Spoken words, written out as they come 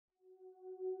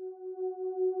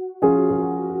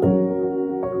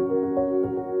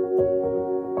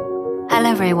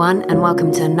everyone, and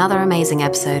welcome to another amazing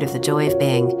episode of The Joy of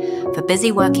Being for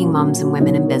busy working mums and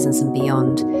women in business and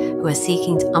beyond who are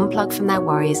seeking to unplug from their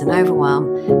worries and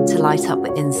overwhelm to light up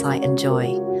with insight and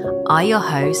joy. I, your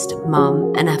host,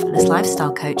 mum, and effortless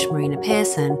lifestyle coach Marina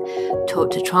Pearson,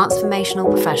 talk to transformational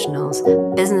professionals,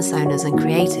 business owners, and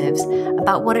creatives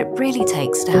about what it really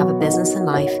takes to have a business and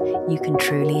life you can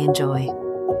truly enjoy.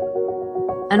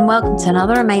 And welcome to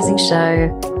another amazing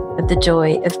show of The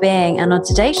Joy of Being. And on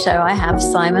today's show, I have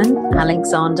Simon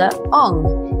Alexander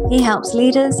Ong. He helps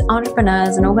leaders,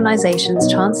 entrepreneurs, and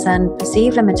organizations transcend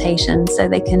perceived limitations so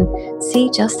they can see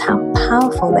just how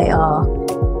powerful they are.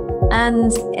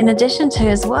 And in addition to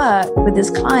his work with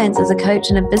his clients as a coach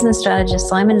and a business strategist,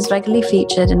 Simon is regularly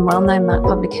featured in well-known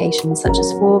publications such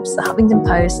as Forbes, the Huffington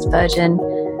Post, Virgin,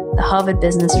 the Harvard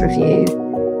Business Review,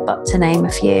 but to name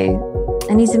a few.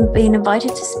 And he's been invited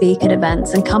to speak at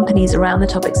events and companies around the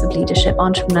topics of leadership,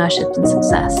 entrepreneurship, and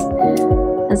success.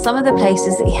 And some of the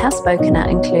places that he has spoken at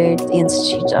include the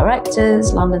Institute of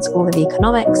Directors, London School of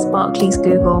Economics, Barclays,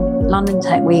 Google, London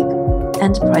Tech Week,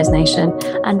 Enterprise Nation,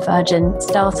 and Virgin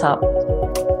Startup.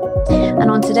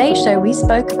 And on today's show, we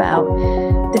spoke about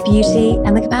the beauty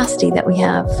and the capacity that we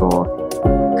have for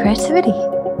creativity,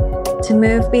 to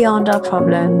move beyond our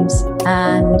problems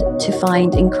and to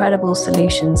find incredible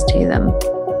solutions to them.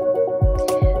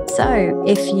 So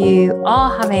if you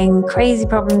are having crazy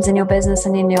problems in your business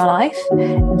and in your life,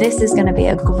 this is going to be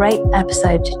a great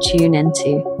episode to tune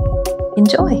into.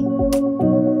 Enjoy.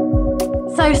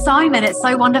 So Simon, it's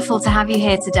so wonderful to have you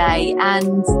here today.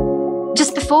 And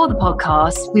just before the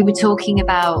podcast, we were talking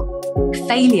about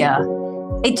failure.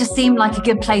 It just seemed like a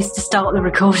good place to start the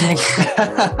recording.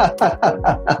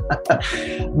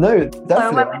 No, definitely. So I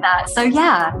went with that. So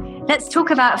yeah, let's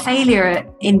talk about failure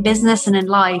in business and in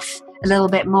life a little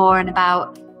bit more, and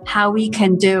about how we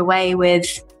can do away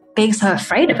with being so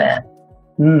afraid of it.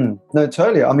 No,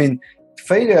 totally. I mean,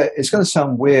 failure is going to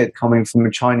sound weird coming from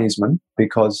a Chinese man,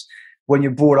 because when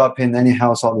you're brought up in any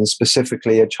household, and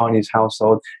specifically a Chinese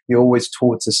household, you're always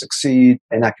taught to succeed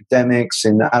in academics,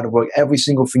 in out of work. Every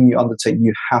single thing you undertake,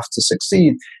 you have to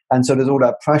succeed. And so there's all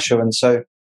that pressure. And so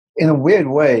in a weird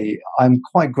way, I'm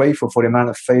quite grateful for the amount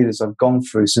of failures I've gone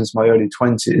through since my early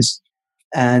 20s.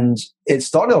 And it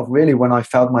started off really when I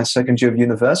failed my second year of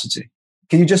university.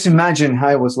 Can you just imagine how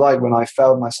it was like when I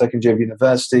failed my second year of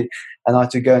university and I had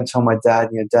to go and tell my dad,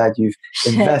 Dad, you've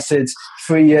invested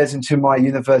 3 years into my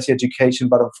university education,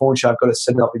 but unfortunately I've got to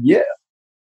sit it up a year.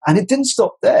 And it didn't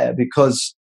stop there,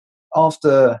 because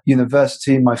after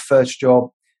university, my first job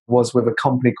was with a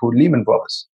company called Lehman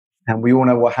Brothers. And we all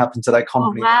know what happened to that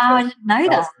company. Oh, wow, I didn't know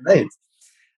that.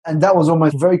 And that was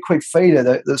almost a very quick failure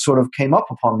that sort of came up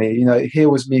upon me. Here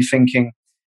was me thinking,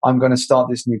 I'm going to start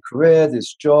this new career,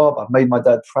 this job. I've made my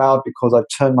dad proud because I've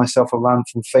turned myself around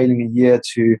from failing a year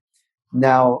to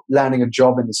now landing a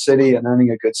job in the city and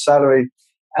earning a good salary.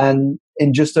 And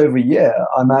in just over a year,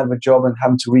 I'm out of a job and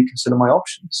having to reconsider my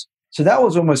options. So that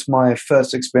was almost my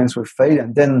first experience with failure.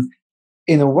 And then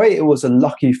in a way, it was a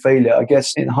lucky failure. I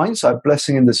guess in hindsight,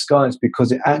 blessing in disguise,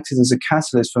 because it acted as a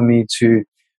catalyst for me to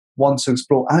want to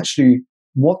explore, actually,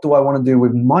 what do I want to do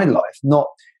with my life? Not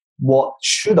what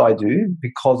should I do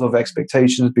because of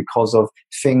expectations, because of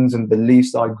things and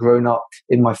beliefs that I'd grown up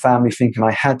in my family thinking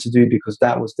I had to do because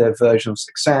that was their version of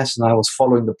success. And I was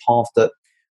following the path that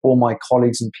all my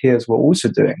colleagues and peers were also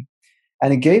doing.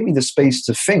 And it gave me the space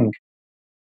to think.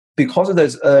 Because of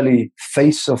those early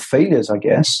face of failures, I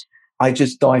guess, I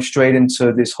just dived straight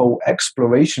into this whole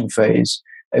exploration phase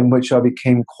in which I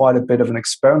became quite a bit of an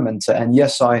experimenter. And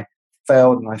yes, I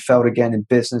failed, and I failed again in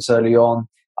business early on.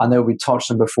 I know we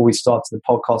touched on before we started the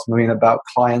podcast, Marina, about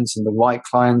clients and the right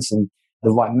clients and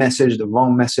the right message, the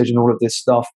wrong message, and all of this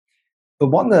stuff. But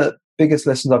one of the biggest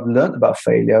lessons I've learned about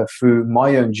failure through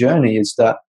my own journey is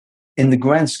that in the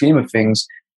grand scheme of things,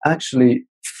 actually,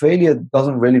 failure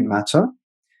doesn't really matter.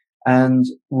 And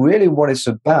really what it's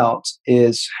about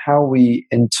is how we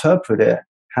interpret it,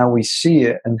 how we see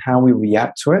it, and how we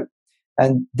react to it.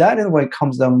 And that in a way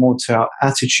comes down more to our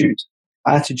attitude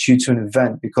to an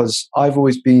event, because I've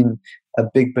always been a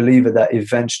big believer that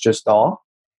events just are.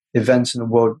 Events in the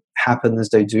world happen as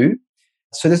they do.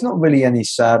 So there's not really any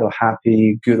sad or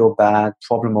happy, good or bad,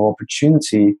 problem or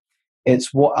opportunity.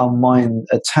 It's what our mind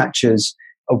attaches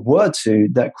a word to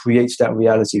that creates that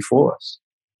reality for us.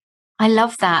 I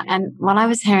love that. And when I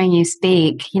was hearing you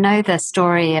speak, the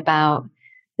story about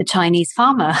the Chinese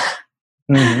farmer.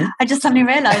 Mm-hmm. I just suddenly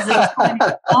realized that it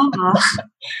was a Chinese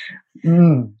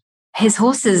farmer. His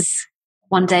horses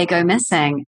one day go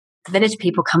missing. The village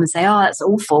people come and say, oh, that's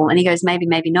awful. And he goes, maybe,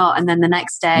 maybe not. And then the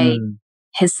next day,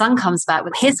 his son comes back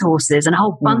with his horses and a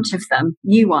whole bunch of them,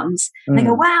 new ones. And they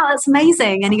go, wow, that's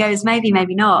amazing. And he goes, maybe,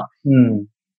 maybe not. A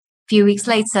few weeks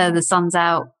later, the son's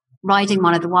out riding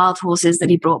one of the wild horses that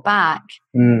he brought back,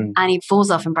 and he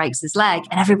falls off and breaks his leg.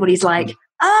 And everybody's like,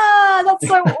 that's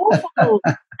so awful.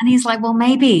 And he's like, well,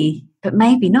 maybe, but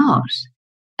maybe not.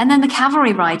 And then the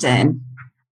cavalry ride in.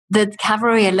 The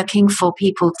cavalry are looking for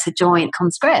people to join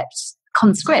conscript.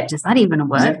 Conscript, is that even a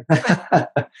word?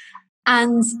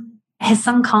 And his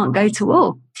son can't go to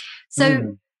war.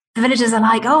 So the villagers are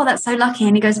like, oh, that's so lucky.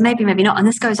 And he goes, maybe, maybe not. And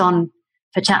this goes on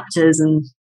for chapters. And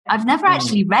I've never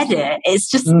actually read it. It's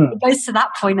just, it goes to that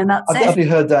point and that's I've it.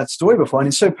 definitely heard that story before. And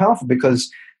it's so powerful because,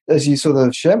 as you sort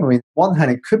of share, Marie, on one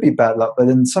hand, it could be bad luck, but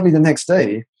then suddenly the next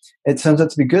day, it turns out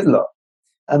to be good luck.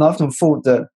 And I've often thought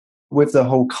that with the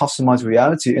whole customized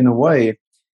reality, in a way,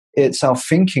 it's our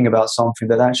thinking about something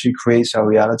that actually creates our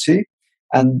reality.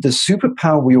 And the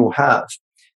superpower we all have,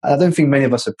 I don't think many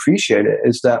of us appreciate it,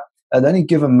 is that at any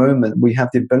given moment, we have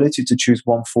the ability to choose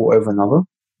one thought over another.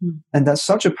 And that's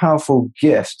such a powerful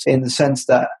gift in the sense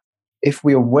that if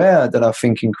we're aware that our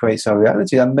thinking creates our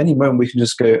reality, at many moments we can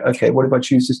just go, okay, what if I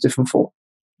choose this different thought?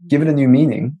 Give it a new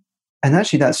meaning. And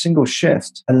actually that single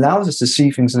shift allows us to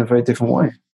see things in a very different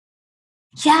way.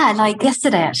 Yeah, like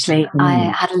yesterday, actually,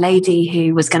 I had a lady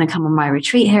who was going to come on my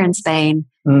retreat here in Spain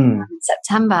in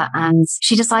September, and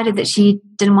she decided that she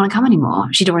didn't want to come anymore.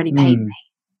 She'd already paid me.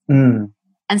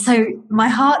 And so my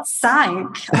heart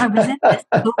sank. I was in this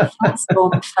little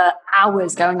storm for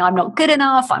hours going, I'm not good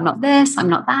enough, I'm not this, I'm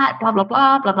not that, blah, blah,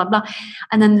 blah, blah, blah, blah.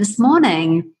 And then this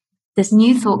morning, this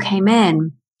new thought came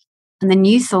in, and the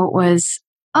new thought was,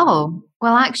 oh,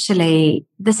 well, actually,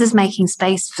 this is making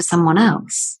space for someone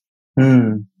else.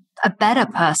 A better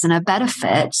person, a better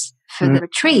fit for the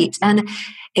retreat. And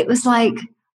it was like,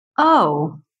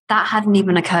 oh, that hadn't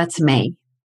even occurred to me.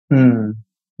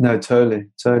 No, totally.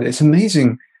 It's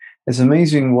amazing. It's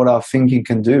amazing what our thinking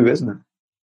can do, isn't it?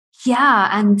 Yeah.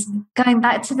 And going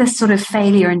back to this sort of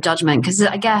failure and judgment, because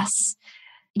I guess,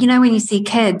 you know, when you see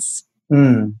kids,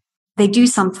 they do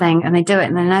something and they do it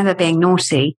and they know they're being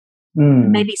naughty.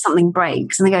 Maybe something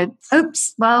breaks and they go,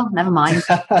 oops, well, never mind.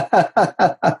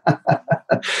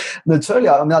 No, totally.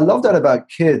 I mean, I love that about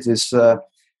kids, is a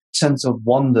sense of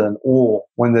wonder and awe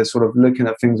when they're sort of looking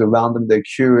at things around them. They're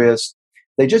curious.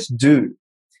 They just do.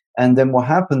 And then what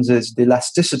happens is the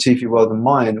elasticity, if you will, of the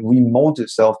mind remolds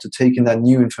itself to take in that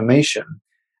new information.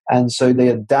 And so they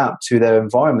adapt to their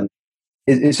environment.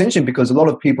 It's interesting because a lot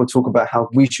of people talk about how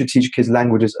we should teach kids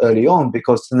languages early on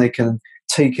because then they can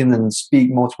take in and speak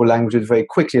multiple languages very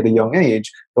quickly at a young age.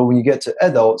 But when you get to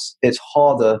adults, it's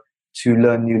harder to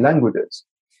learn new languages.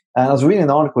 And I was reading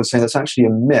an article saying that's actually a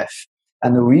myth.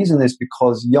 And the reason is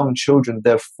because young children,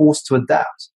 they're forced to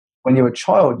adapt. When you're a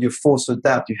child, you're forced to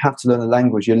adapt. You have to learn a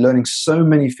language. You're learning so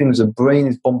many things. The brain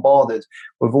is bombarded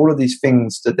with all of these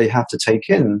things that they have to take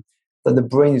in, that the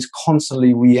brain is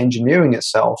constantly re-engineering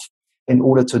itself in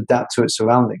order to adapt to its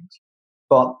surroundings.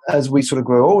 But as we sort of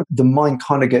grow old, the mind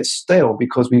kind of gets stale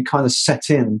because we kind of set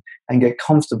in and get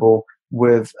comfortable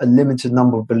with a limited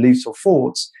number of beliefs or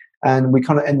thoughts, and we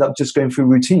kind of end up just going through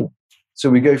routine. So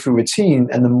we go through routine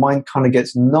and the mind kind of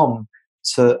gets numb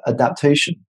to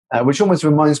adaptation, which almost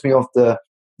reminds me of the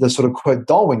sort of quote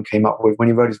Darwin came up with when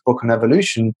he wrote his book on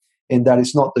evolution, in that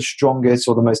it's not the strongest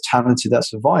or the most talented that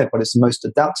survive, but it's the most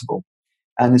adaptable.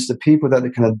 And it's the people that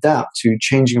can adapt to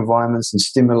changing environments and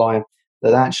stimuli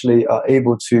that actually are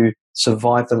able to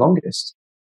survive the longest.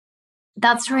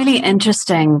 That's really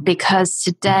interesting because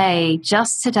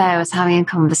just today, I was having a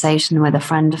conversation with a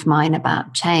friend of mine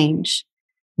about change.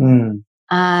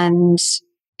 And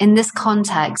in this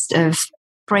context of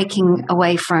breaking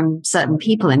away from certain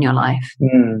people in your life,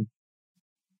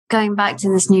 going back to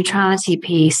this neutrality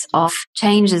piece of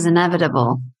change is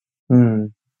inevitable.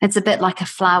 It's a bit like a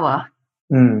flower.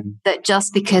 That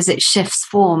just because it shifts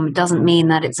form doesn't mean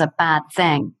that it's a bad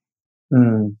thing.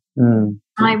 And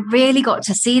I really got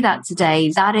to see that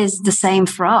today. That is the same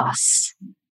for us.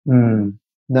 No,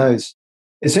 it's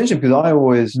interesting because I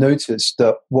always noticed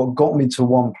that what got me to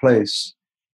one place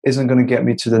isn't going to get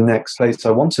me to the next place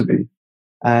I want to be.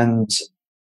 And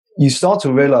you start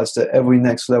to realize that every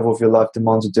next level of your life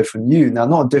demands a different you. Now,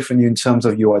 not a different you in terms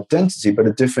of your identity, but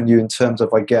a different you in terms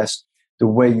of, I guess, the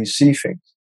way you see things.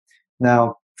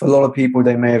 Now, for a lot of people,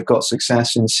 they may have got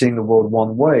success in seeing the world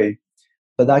one way,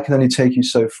 but that can only take you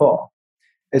so far.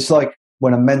 It's like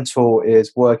when a mentor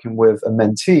is working with a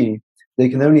mentee, they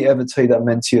can only ever take that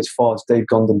mentee as far as they've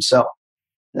gone themselves.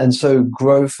 And so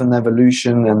growth and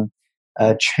evolution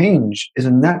and change is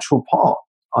a natural part,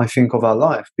 I think, of our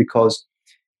life, because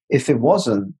if it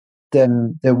wasn't,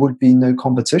 then there would be no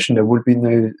competition, there would be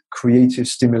no creative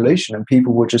stimulation, and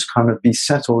people would just kind of be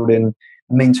settled in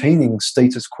maintaining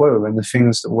status quo and the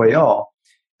things the way are.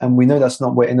 And we know that's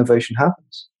not where innovation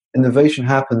happens. Innovation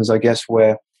happens, I guess,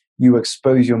 where you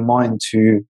expose your mind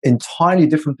to entirely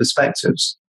different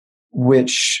perspectives,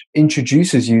 which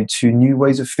introduces you to new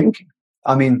ways of thinking.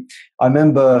 I mean, I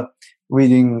remember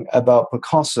reading about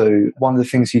Picasso. One of the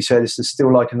things he said is to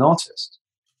still like an artist.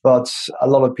 But a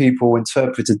lot of people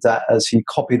interpreted that as he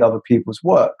copied other people's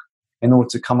work in order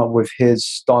to come up with his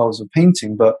styles of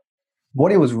painting. But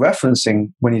what he was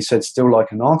referencing when he said still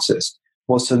like an artist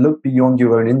was to look beyond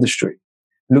your own industry,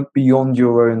 look beyond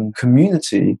your own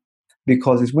community,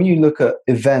 because it's when you look at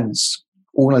events,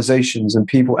 organizations, and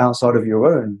people outside of your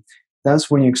own,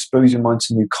 that's when you expose your mind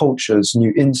to new cultures,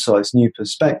 new insights, new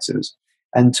perspectives.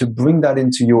 And to bring that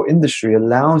into your industry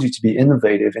allows you to be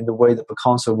innovative in the way that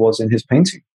Picasso was in his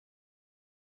painting.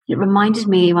 It reminded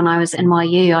me when I was in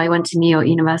NYU, I went to New York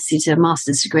University to do a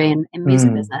master's degree in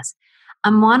music business.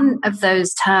 And one of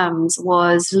those terms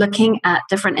was looking at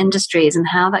different industries and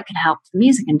how that could help the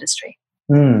music industry.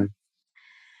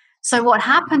 So what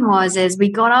happened is we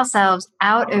got ourselves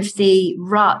out of the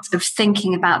rut of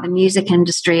thinking about the music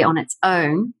industry on its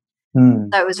own. So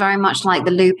it was very much like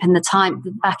the loop in the time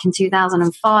back in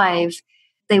 2005.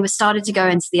 They were started to go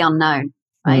into the unknown,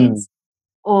 right?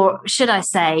 Or should I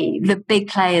say, the big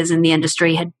players in the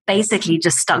industry had basically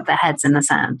just stuck their heads in the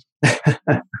sand.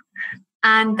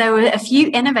 And there were a few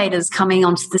innovators coming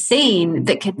onto the scene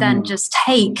that could then just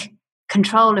take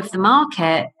control of the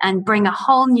market and bring a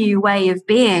whole new way of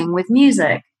being with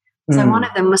music. So one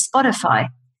of them was Spotify.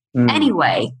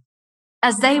 Anyway,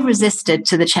 as they resisted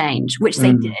to the change, which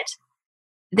they did,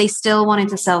 they still wanted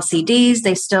to sell CDs,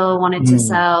 they still wanted to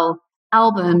sell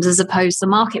albums as opposed to the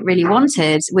market really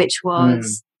wanted, which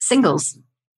was singles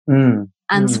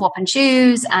and swap and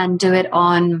choose and do it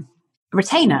on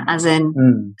retainer, as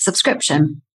in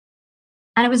subscription.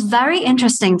 And it was very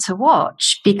interesting to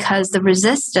watch because the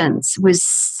resistance was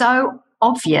so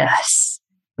obvious.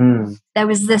 There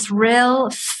was this real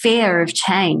fear of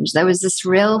change. There was this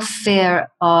real fear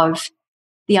of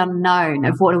the unknown,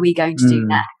 of what are we going to do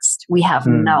next? We have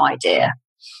no idea.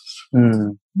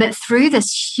 But through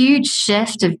this huge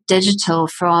shift of digital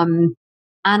from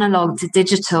analog to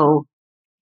digital,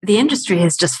 the industry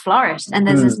has just flourished. And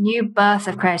there's this new birth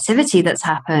of creativity that's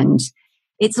happened.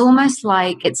 It's almost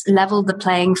like it's leveled the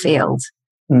playing field.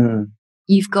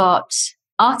 You've got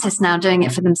artists now doing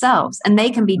it for themselves, and they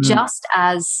can be just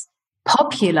as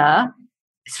popular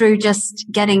through just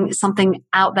getting something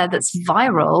out there that's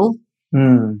viral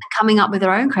and coming up with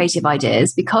their own creative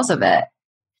ideas because of it.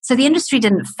 So the industry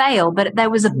didn't fail, but there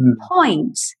was a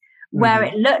point where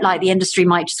it looked like the industry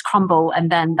might just crumble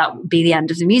and then that would be the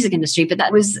end of the music industry. But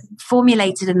that was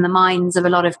formulated in the minds of a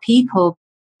lot of people.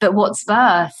 But what's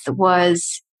birthed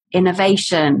was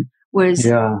innovation, was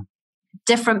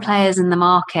different players in the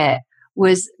market,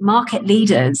 was market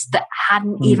leaders that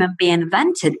hadn't even been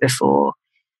invented before.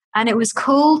 And it was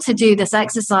cool to do this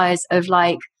exercise of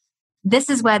like, this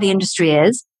is where the industry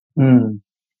is,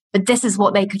 but this is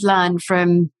what they could learn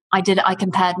from. I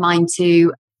compared mine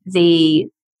to the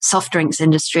soft drinks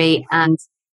industry and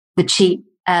the cheap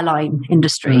airline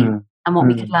industry and what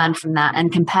we could learn from that,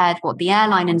 and compared what the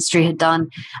airline industry had done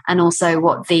and also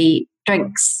what the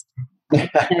drinks,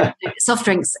 soft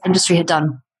drinks industry had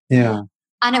done. Yeah.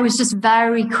 And it was just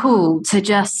very cool to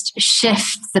just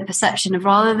shift the perception of,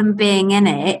 rather than being in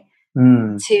it,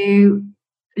 to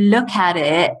look at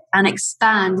it and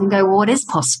expand and go, well, what is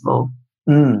possible?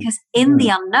 Because in the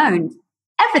unknown,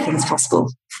 everything's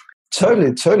possible. Totally.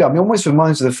 I mean, it almost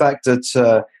reminds me of the fact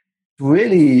that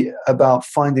really about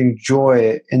finding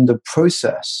joy in the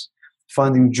process,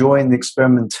 finding joy in the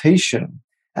experimentation.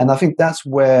 And I think that's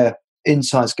where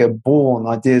insights get born,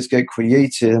 ideas get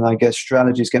created, and I guess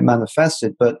strategies get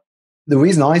manifested. But the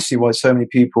reason I see why so many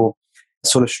people are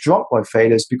sort of struck by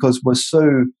failure is because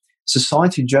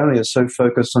society generally is so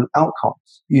focused on outcomes.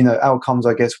 Outcomes,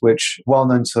 I guess, which well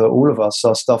known to all of us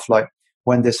are stuff like,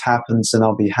 when this happens, then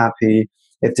I'll be happy.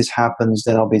 If this happens,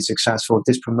 then I'll be successful. If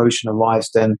this promotion arrives,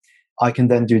 then I can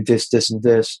then do this, this, and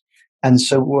this. And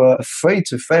so we're afraid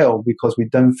to fail because we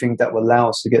don't think that will allow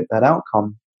us to get that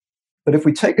outcome. But if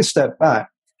we take a step back,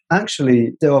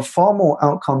 actually, there are far more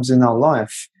outcomes in our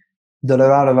life that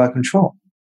are out of our control,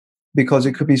 because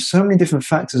it could be so many different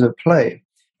factors at play.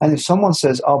 And if someone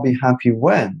says, I'll be happy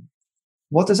when,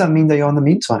 what does that mean they are in the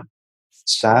meantime?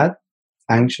 Sad,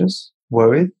 anxious,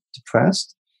 worried,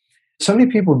 depressed? So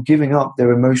many people giving up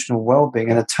their emotional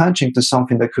well-being and attaching to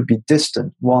something that could be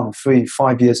distant 1, 3,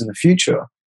 5 years in the future,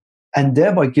 and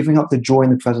thereby giving up the joy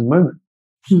in the present moment.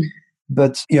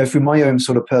 But, through my own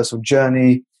sort of personal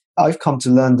journey, I've come to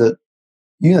learn that,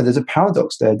 there's a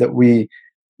paradox there, that we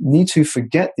need to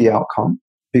forget the outcome,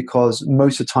 because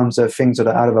most of the times there are things that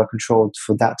are out of our control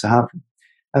for that to happen,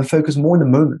 and focus more in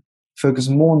the moment, focus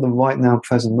more on the right now,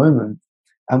 present moment,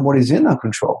 and what is in our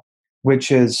control,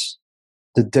 which is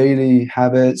the daily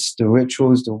habits, the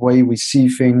rituals, the way we see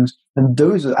things. And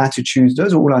those are attitudes,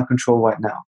 those are all our control right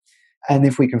now. And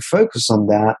if we can focus on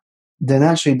that, then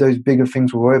actually those bigger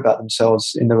things will worry about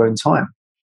themselves in their own time.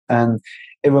 And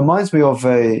it reminds me of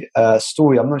a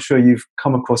story. I'm not sure you've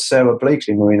come across Sarah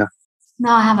Blakely, Marina.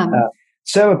 No, I haven't.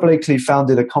 Sarah Blakely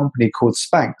founded a company called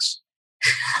Spanx.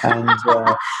 And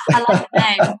I like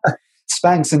the name.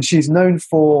 Spanx, and she's known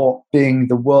for being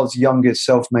the world's youngest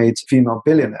self-made female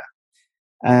billionaire.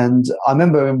 And I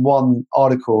remember in one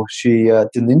article, she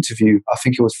did an interview, I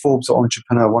think it was Forbes or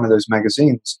Entrepreneur, one of those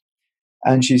magazines.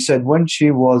 And she said when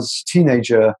she was a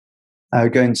teenager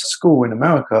going to school in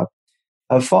America,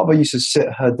 her father used to sit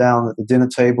her down at the dinner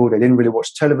table. They didn't really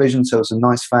watch television, so it was a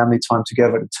nice family time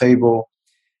together at the table.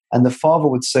 And the father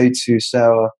would say to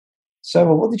Sarah,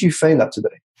 "Sarah, what did you fail at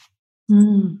today?"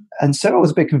 And Sarah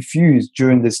was a bit confused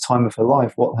during this time of her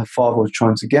life what her father was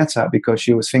trying to get at, because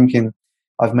she was thinking,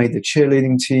 I've made the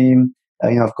cheerleading team,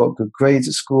 I've got good grades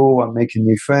at school, I'm making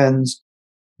new friends.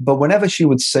 But whenever she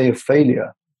would say a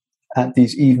failure at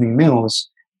these evening meals,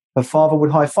 her father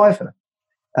would high-five her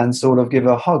and sort of give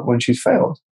her a hug when she's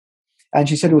failed. And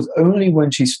she said it was only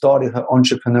when she started her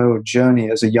entrepreneurial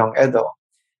journey as a young adult,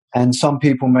 and some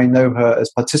people may know her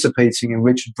as participating in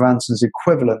Richard Branson's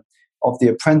equivalent of The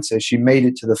Apprentice. She made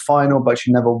it to the final, but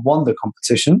she never won the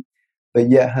competition.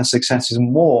 But yet her success is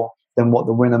more than what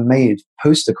the winner made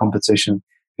post the competition,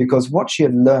 because what she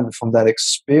had learned from that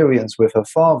experience with her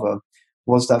father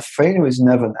was that failure is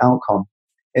never an outcome.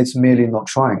 It's merely not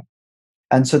trying.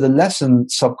 And so the lesson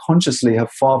subconsciously her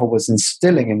father was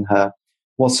instilling in her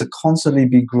was to constantly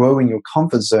be growing your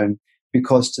comfort zone,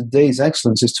 because today's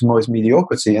excellence is tomorrow's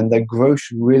mediocrity, and that growth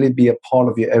should really be a part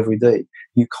of your everyday.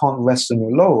 You can't rest on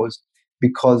your laurels,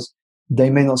 because they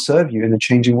may not serve you in a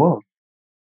changing world.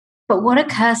 But what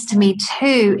occurs to me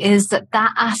too is that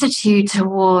attitude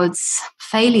towards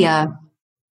failure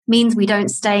means we don't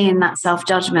stay in that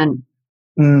self-judgment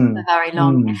for very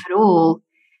long, if at all.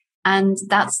 And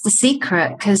that's the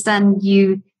secret, because then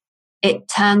it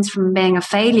turns from being a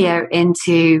failure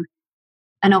into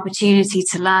an opportunity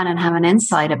to learn and have an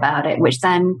insight about it, which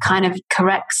then kind of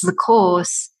corrects the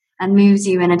course and moves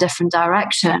you in a different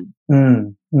direction.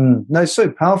 No, it's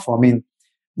so powerful. I mean,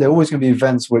 there are always going to be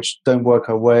events which don't work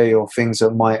our way, or things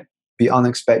that might be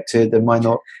unexpected, that might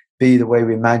not be the way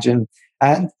we imagine.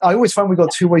 And I always find we've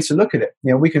got two ways to look at it.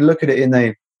 We can look at it in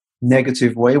a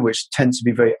negative way, which tends to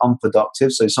be very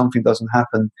unproductive. So something doesn't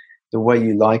happen the way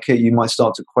you like it, you might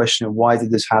start to question, why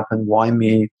did this happen? Why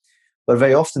me? But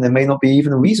very often there may not be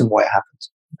even a reason why it happened.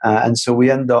 And so we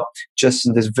end up just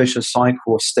in this vicious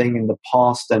cycle of staying in the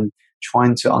past and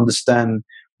trying to understand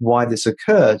why this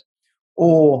occurred.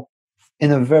 Or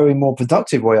in a very more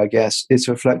productive way, I guess, is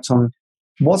to reflect on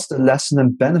what's the lesson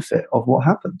and benefit of what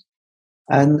happened.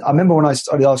 And I remember when I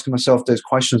started asking myself those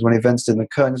questions when events didn't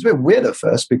occur, and it was a bit weird at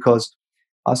first, because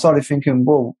I started thinking,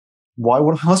 well, why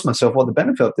would I ask myself what the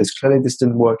benefit of this? Clearly this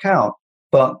didn't work out.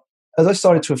 But as I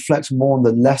started to reflect more on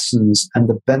the lessons and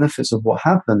the benefits of what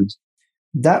happened,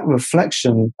 that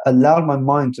reflection allowed my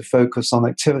mind to focus on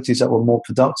activities that were more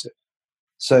productive.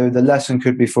 So the lesson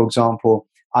could be, for example,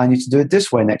 I need to do it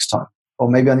this way next time, or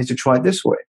maybe I need to try it this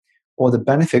way. Or the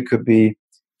benefit could be,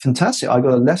 fantastic, I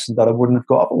got a lesson that I wouldn't have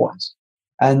got otherwise.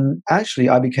 And actually,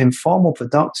 I became far more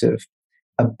productive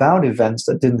about events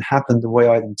that didn't happen the way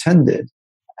I'd intended.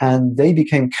 And they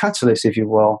became catalysts, if you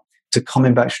will, to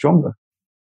coming back stronger.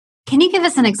 Can you give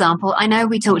us an example? I know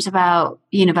we talked about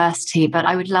university, but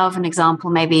I would love an example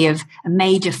maybe of a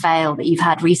major fail that you've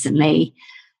had recently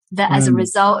that as a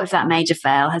result of that major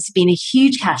fail has been a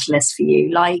huge catalyst for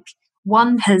you, like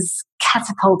one has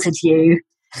catapulted you.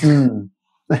 No,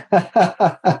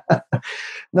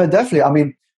 definitely. I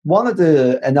mean,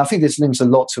 and I think this links a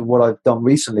lot to what I've done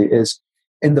recently, is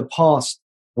in the past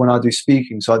when I do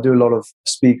speaking, so I do a lot of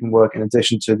speaking work in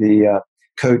addition to the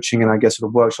coaching and I guess the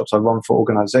workshops I run for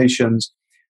organizations.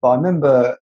 But I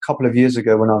remember a couple of years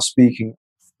ago when I was speaking,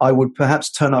 I would perhaps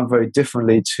turn up very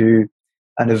differently to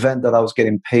an event that I was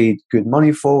getting paid good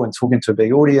money for and talking to a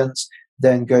big audience,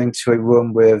 then going to a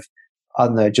room with, I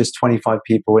don't know, just 25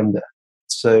 people in there.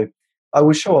 So I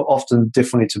would show up often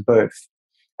differently to both.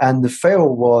 And the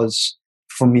fail was,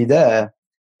 for me there,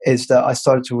 is that I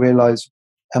started to realize,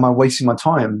 am I wasting my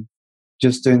time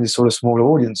just doing these sort of smaller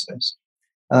audiences?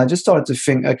 And I just started to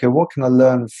think, okay, what can I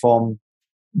learn from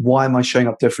Why am I showing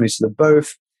up differently to the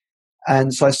both?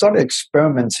 And so I started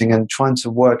experimenting and trying to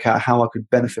work out how I could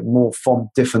benefit more from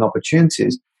different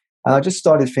opportunities. And I just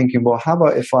started thinking, well, how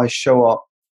about if I show up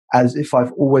as if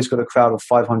I've always got a crowd of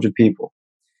 500 people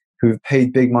who've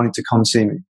paid big money to come see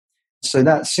me? So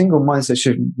that single mindset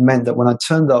shift meant that when I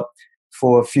turned up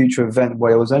for a future event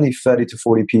where it was only 30 to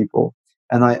 40 people,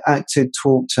 and I acted,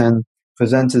 talked, and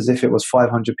presented as if it was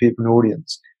 500 people in the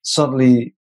audience,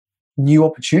 suddenly new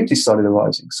opportunities started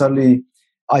arising. Suddenly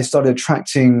I started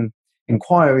attracting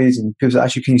inquiries, and people said,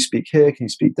 actually, can you speak here? Can you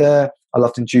speak there? I'd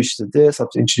love to introduce you to this. I'd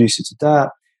love to introduce you to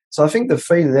that. So I think the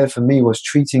failure there for me was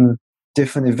treating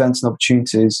different events and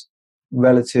opportunities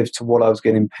relative to what I was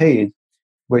getting paid,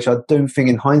 which I don't think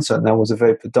in hindsight now was a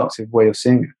very productive way of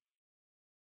seeing it.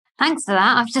 Thanks for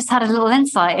that. I've just had a little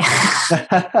insight.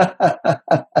 I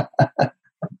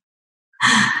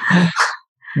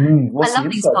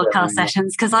love these podcast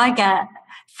sessions because I get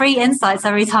free insights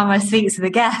every time I speak to the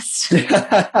guest.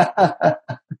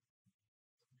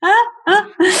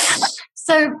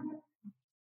 So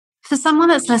for someone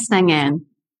that's listening in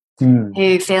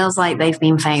who feels like they've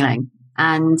been failing,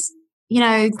 and,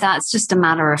 that's just a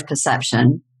matter of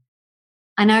perception.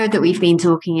 I know that we've been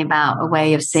talking about a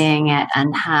way of seeing it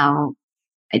and how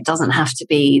it doesn't have to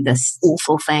be this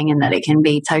awful thing and that it can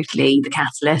be totally the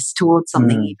catalyst towards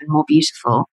something even more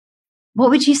beautiful.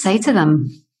 What would you say to them?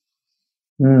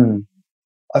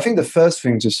 I think the first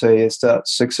thing to say is that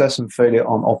success and failure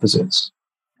aren't opposites.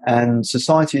 And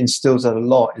society instills that a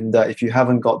lot, in that if you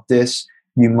haven't got this,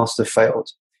 you must have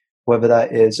failed. Whether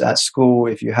that is at school,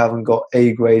 if you haven't got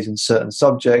A grades in certain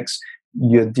subjects,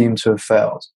 you're deemed to have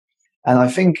failed. And I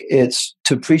think it's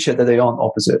to appreciate that they aren't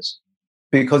opposites.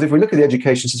 Because if we look at the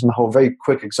education system, a whole very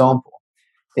quick example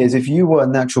is if you were a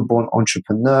natural-born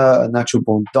entrepreneur, a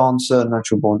natural-born dancer, a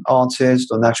natural-born artist,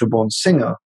 or natural-born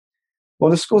singer,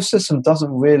 well, the school system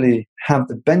doesn't really have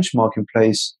the benchmark in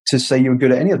place to say you're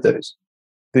good at any of those.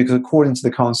 Because according to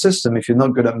the current system, if you're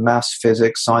not good at maths,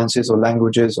 physics, sciences, or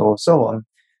languages, or so on,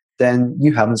 then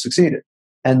you haven't succeeded.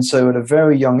 And so at a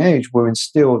very young age, we're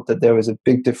instilled that there is a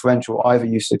big differential. Either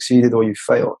you succeeded or you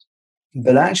failed.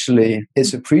 But actually,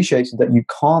 it's appreciated that you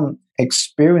can't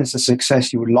experience the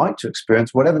success you would like to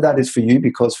experience, whatever that is for you,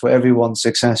 because for everyone,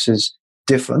 success is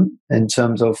different in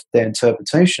terms of their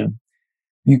interpretation.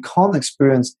 You can't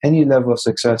experience any level of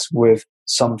success with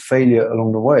some failure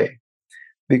along the way,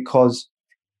 because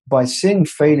by seeing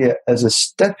failure as a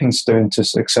stepping stone to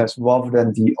success rather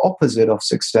than the opposite of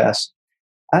success,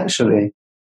 actually,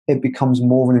 it becomes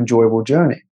more of an enjoyable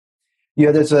journey.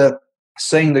 There's a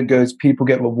saying that goes, people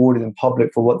get rewarded in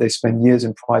public for what they spend years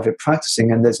in private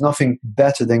practicing, and there's nothing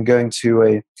better than going to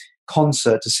a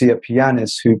concert to see a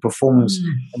pianist who performs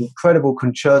an incredible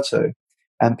concerto,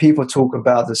 and people talk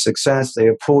about the success, they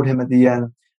applaud him at the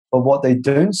end, but what they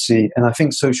don't see, and I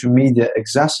think social media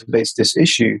exacerbates this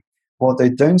issue, what they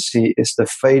don't see is the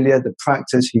failure, the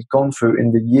practice he's gone through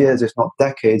in the years, if not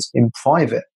decades, in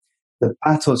private, the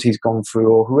battles he's gone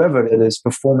through, or whoever it is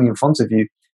performing in front of you.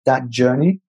 That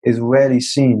journey is rarely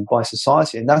seen by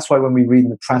society. And that's why when we read in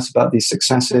the press about these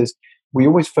successes, we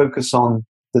always focus on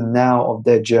the now of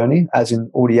their journey, as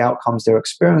in all the outcomes they're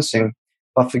experiencing,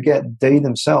 but forget they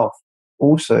themselves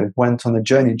also went on a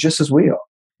journey just as we are.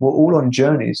 We're all on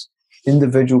journeys,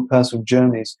 individual personal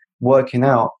journeys, working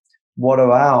out what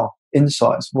are our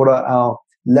insights, what are our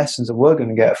lessons that we're going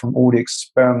to get from all the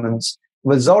experiments,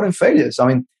 result in failures. I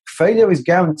mean, failure is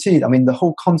guaranteed. I mean, the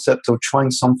whole concept of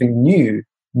trying something new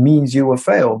means you will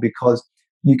fail, because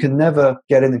you can never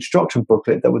get an instruction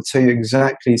booklet that would tell you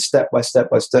exactly step by step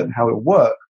how it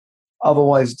works.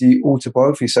 Otherwise, the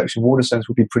autobiography section of Waterstones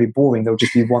would be pretty boring. There'll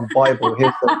just be one Bible.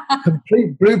 Here's the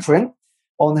complete blueprint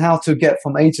on how to get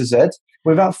from A to Z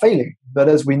without failing. But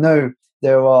as we know,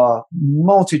 there are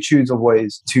multitudes of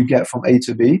ways to get from A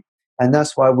to B. And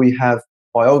that's why we have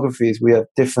biographies, we have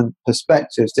different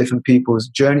perspectives, different people's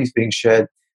journeys being shared,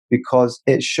 because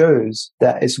it shows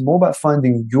that it's more about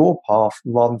finding your path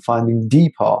rather than finding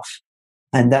the path.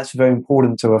 And that's very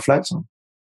important to reflect on.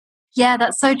 Yeah,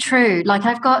 that's so true. Like,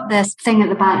 I've got this thing at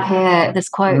the back here, this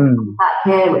quote back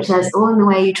here, which says, all in the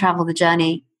way you travel the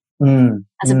journey,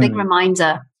 as a big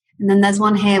reminder. And then there's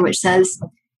one here which says,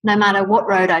 no matter what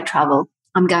road I travel,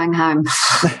 I'm going home.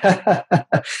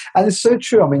 And it's so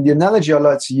true. I mean, the analogy I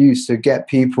like to use to get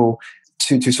people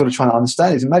to sort of try to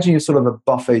understand is, imagine you're sort of a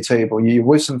buffet table. You're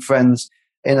with some friends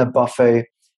in a buffet.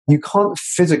 You can't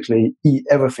physically eat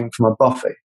everything from a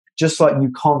buffet. Just like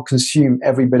you can't consume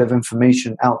every bit of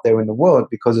information out there in the world,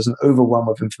 because there's an overwhelm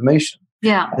of information.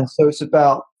 Yeah. And so it's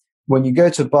about, when you go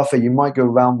to a buffet, you might go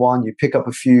round one, you pick up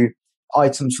a few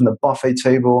items from the buffet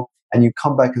table, and you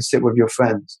come back and sit with your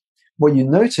friends. what you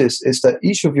notice is that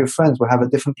each of your friends will have a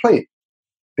different plate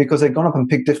because they've gone up and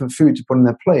picked different food to put on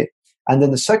their plate. And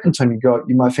then the second time you go out,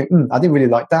 you might think, I didn't really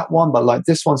like that one, but I like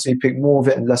this one, so you pick more of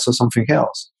it and less of something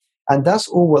else. And that's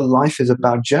all what life is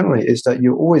about generally, is that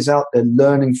you're always out there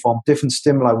learning from different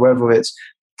stimuli, whether it's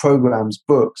programs,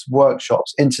 books,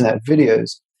 workshops, internet,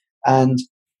 videos. And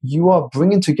you are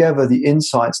bringing together the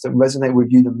insights that resonate with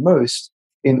you the most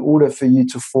in order for you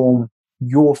to form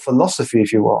your philosophy,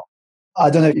 if you will. I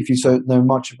don't know if you know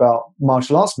much about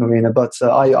martial arts, Marina, but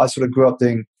I sort of grew up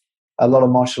doing a lot of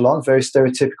martial arts, very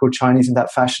stereotypical Chinese in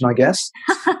that fashion, I guess.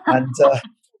 And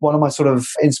one of my sort of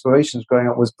inspirations growing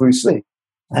up was Bruce Lee.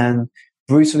 And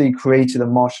Bruce Lee created a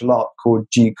martial art called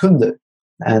Jeet Kune Do.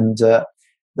 And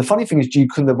the funny thing is Jeet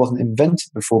Kune Do wasn't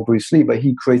invented before Bruce Lee, but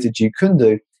he created Jeet Kune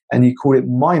Do and he called it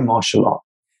my martial art.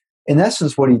 In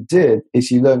essence, what he did is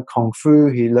he learned Kung Fu,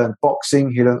 he learned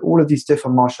boxing, he learned all of these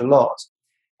different martial arts.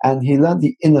 And he learned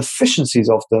the inefficiencies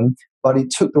of them, but he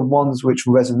took the ones which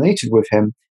resonated with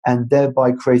him and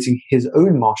thereby creating his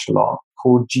own martial art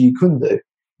called Jeet Kune Do,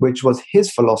 which was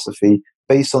his philosophy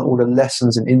based on all the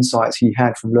lessons and insights he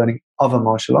had from learning other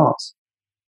martial arts.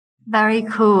 Very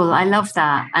cool. I love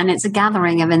that. And it's a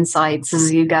gathering of insights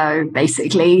as you go,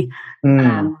 basically.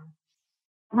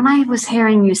 When I was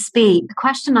hearing you speak, the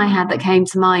question I had that came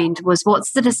to mind was,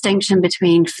 what's the distinction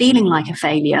between feeling like a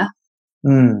failure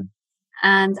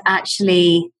and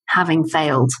actually having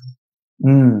failed?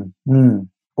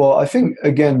 Well, I think,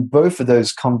 again, both of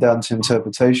those come down to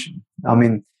interpretation. I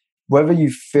mean, whether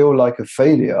you feel like a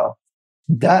failure,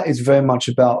 that is very much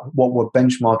about what we're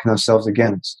benchmarking ourselves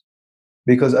against,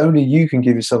 because only you can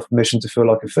give yourself permission to feel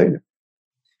like a failure.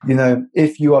 You know,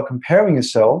 if you are comparing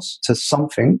yourselves to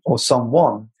something or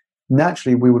someone,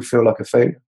 naturally we would feel like a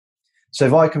failure. So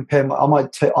if I compare, I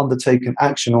might undertake an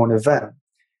action or an event,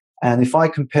 and if I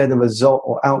compare the result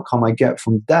or outcome I get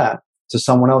from that to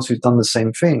someone else who's done the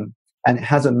same thing, and it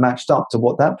hasn't matched up to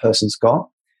what that person's got,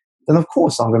 then of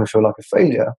course I'm going to feel like a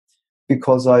failure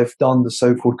because I've done the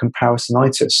so-called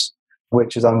comparisonitis,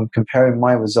 which is I'm comparing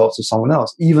my results to someone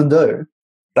else, even though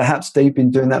perhaps they've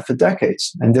been doing that for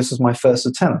decades, and this was my first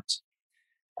attempt.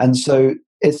 And so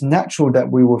it's natural that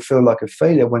we will feel like a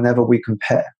failure whenever we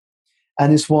compare.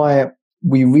 And it's why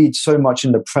we read so much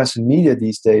in the press and media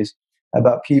these days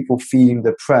about people feeling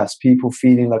depressed, people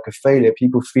feeling like a failure,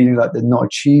 people feeling like they're not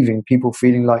achieving, people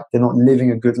feeling like they're not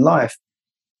living a good life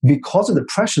because of the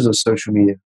pressures of social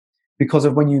media. Because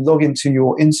of when you log into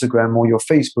your Instagram or your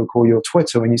Facebook or your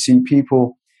Twitter and you see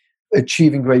people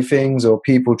achieving great things, or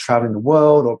people traveling the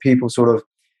world, or people sort of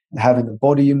having the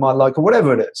body you might like, or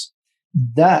whatever it is,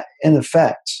 that in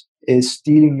effect is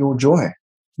stealing your joy.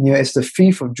 You know, it's the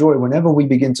thief of joy. Whenever we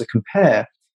begin to compare,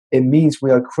 it means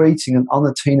we are creating an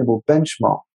unattainable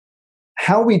benchmark.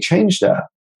 How we change that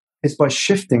is by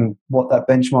shifting what that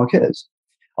benchmark is.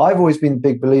 I've always been a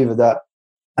big believer that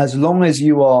as long as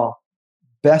you are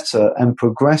better and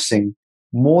progressing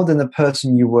more than the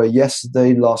person you were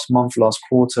yesterday, last month, last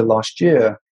quarter, last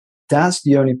year, that's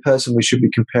the only person we should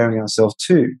be comparing ourselves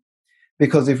to.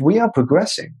 Because if we are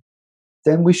progressing,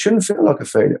 then we shouldn't feel like a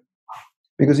failure.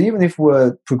 Because even if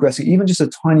we're progressing, even just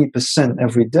a tiny percent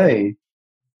every day,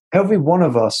 every one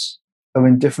of us are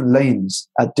in different lanes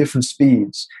at different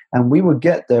speeds, and we will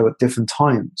get there at different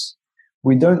times.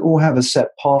 We don't all have a set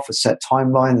path, a set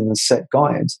timeline, and a set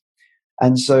guide.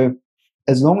 And so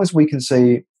as long as we can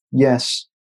say, yes,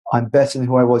 I'm better than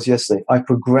who I was yesterday, I've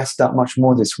progressed that much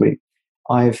more this week,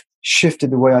 I've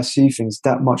shifted the way I see things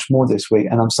that much more this week,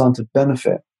 and I'm starting to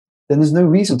benefit, then there's no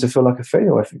reason to feel like a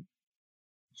failure, I think.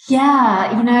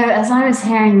 Yeah, you know, as I was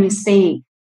hearing you speak,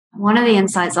 one of the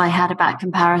insights I had about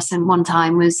comparison one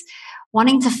time was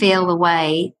wanting to feel the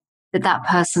way that that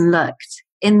person looked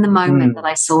in the moment that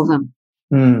I saw them.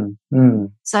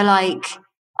 So like,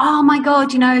 oh my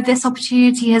God, you know, this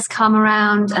opportunity has come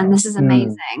around and this is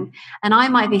amazing. And I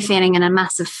might be feeling in a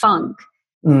massive funk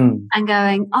and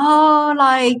going, oh,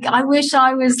 like, I wish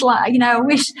I was like, you know,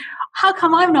 how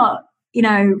come I'm not, you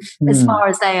know, as far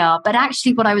as they are? But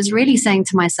actually what I was really saying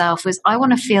to myself was, I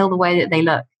want to feel the way that they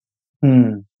look.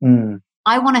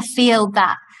 I want to feel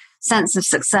that sense of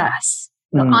success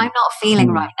that I'm not feeling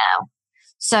right now.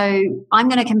 So I'm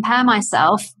going to compare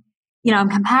myself. You know, I'm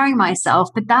comparing myself,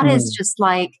 but that is just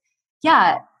like,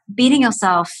 yeah, beating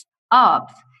yourself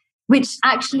up, which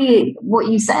actually what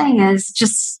you're saying is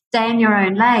just stay in your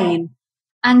own lane.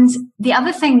 And the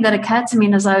other thing that occurred to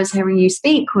me as I was hearing you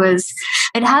speak was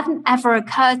it hadn't ever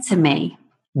occurred to me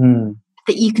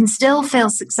that you can still feel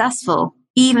successful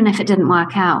even if it didn't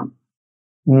work out.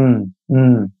 No,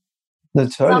 totally.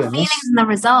 So our feelings and the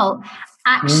result,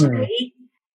 actually,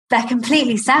 they're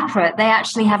completely separate. They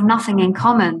actually have nothing in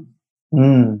common.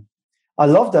 Mm. I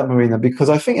love that, Marina, because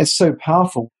I think it's so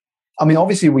powerful. I mean,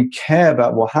 obviously we care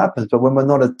about what happens, but when we're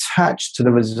not attached to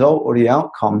the result or the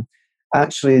outcome,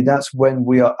 actually that's when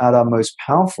we are at our most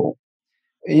powerful.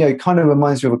 It kind of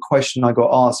reminds me of a question I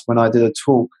got asked when I did a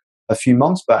talk a few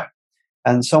months back.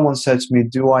 And someone said to me,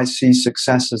 do I see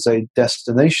success as a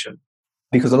destination?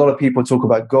 Because a lot of people talk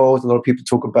about goals, a lot of people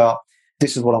talk about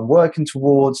this is what I'm working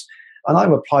towards. And I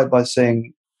replied by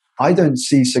saying, I don't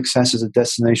see success as a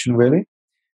destination really,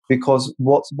 because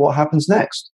what happens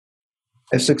next?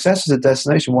 If success is a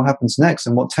destination, what happens next?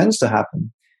 And what tends to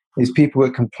happen is people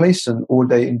get complacent or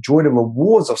they enjoy the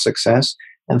rewards of success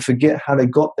and forget how they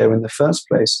got there in the first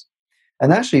place.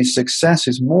 And actually, success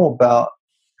is more about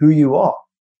who you are.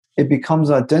 It becomes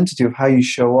an identity of how you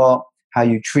show up, how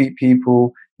you treat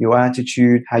people, your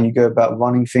attitude, how you go about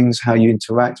running things, how you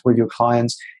interact with your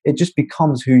clients. It just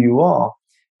becomes who you are.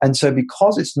 And so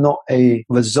because it's not a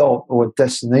result or a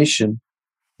destination,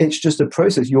 it's just a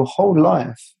process. Your whole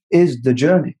life is the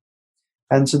journey.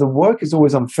 And so the work is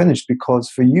always unfinished because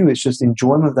for you, it's just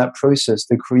enjoyment of that process,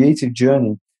 the creative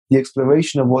journey, the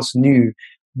exploration of what's new,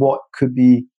 what could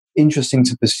be interesting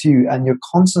to pursue. And you're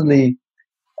constantly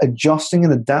adjusting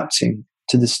and adapting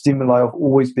to the stimuli of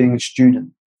always being a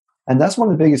student. And that's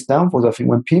one of the biggest downfalls, I think.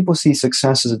 When people see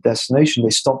success as a destination,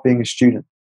 they stop being a student.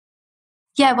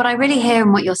 Yeah, what I really hear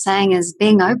in what you're saying is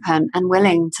being open and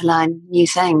willing to learn new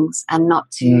things and not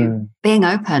to being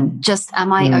open. Just,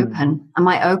 am I open? Am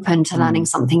I open to learning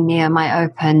something new? Am I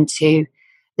open to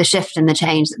the shift and the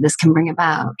change that this can bring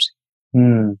about?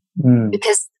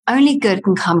 Because only good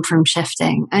can come from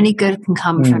shifting. Only good can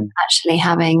come from actually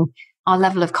having our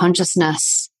level of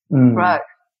consciousness grow.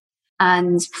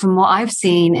 And from what I've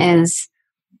seen is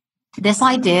this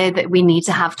idea that we need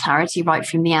to have clarity right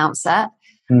from the outset.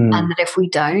 And that if we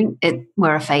don't,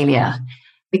 we're a failure.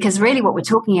 Because really what we're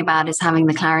talking about is having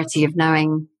the clarity of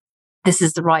knowing this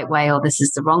is the right way or this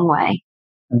is the wrong way.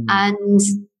 And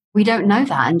we don't know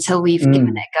that until we've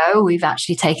given it a go. We've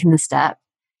actually taken the step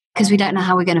because we don't know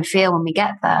how we're going to feel when we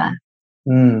get there,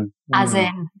 as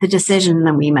in the decision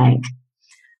that we make.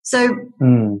 So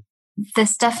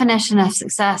this definition of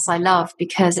success I love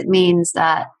because it means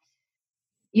that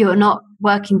you're not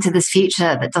working to this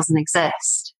future that doesn't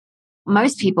exist.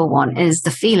 Most people want is the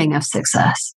feeling of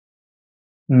success.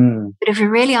 But if we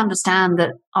really understand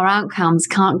that our outcomes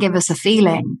can't give us a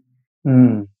feeling,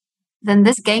 then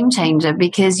this game changer,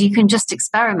 because you can just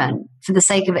experiment for the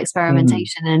sake of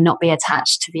experimentation and not be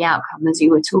attached to the outcome as you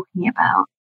were talking about.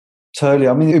 Totally.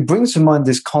 I mean, it brings to mind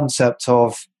this concept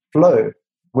of flow,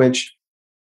 which,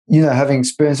 having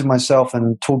experienced it myself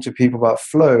and talked to people about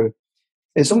flow,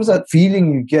 it's almost that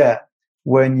feeling you get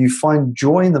when you find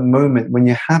joy in the moment, when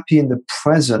you're happy in the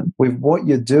present with what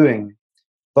you're doing,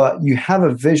 but you have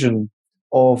a vision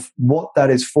of what that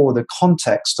is for, the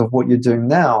context of what you're doing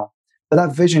now, but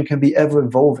that vision can be ever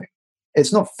evolving.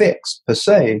 It's not fixed per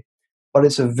se, but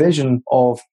it's a vision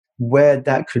of where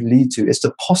that could lead to. It's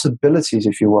the possibilities,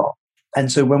 if you will.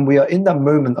 And so when we are in that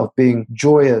moment of being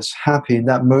joyous, happy in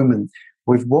that moment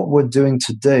with what we're doing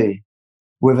today,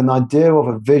 with an idea of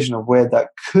a vision of where that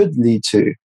could lead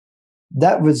to,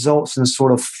 that results in a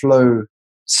sort of flow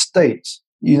state.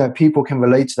 People can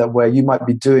relate to that where you might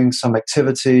be doing some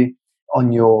activity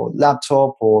on your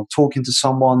laptop or talking to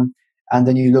someone, and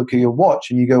then you look at your watch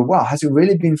and you go, wow, has it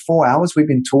really been 4 hours we've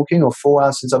been talking, or 4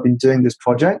 hours since I've been doing this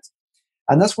project?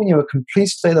 And that's when you're a complete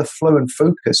state of flow and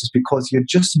focus, is because you're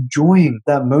just enjoying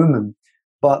that moment.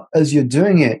 But as you're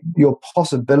doing it, your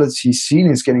possibility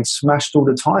ceiling is getting smashed all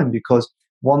the time because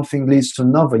one thing leads to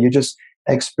another. You're just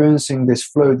experiencing this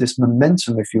flow, this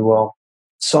momentum, if you will,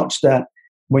 such that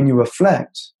when you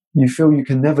reflect, you feel you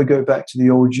can never go back to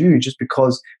the old you just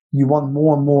because you want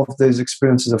more and more of those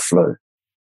experiences of flow.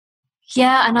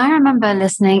 Yeah, and I remember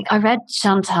I read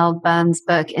Chantal Byrne's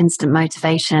book, Instant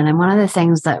Motivation, and one of the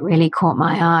things that really caught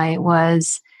my eye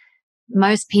was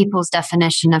most people's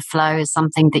definition of flow is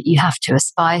something that you have to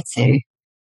aspire to.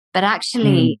 But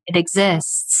actually, it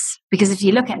exists because if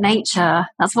you look at nature,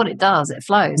 that's what it does. It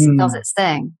flows. It does its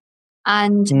thing.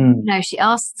 And, she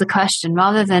asks the question,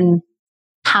 rather than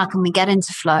how can we get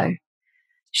into flow?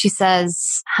 She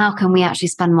says, how can we actually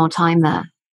spend more time there?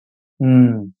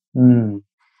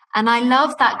 And I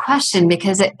love that question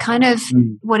because it kind of,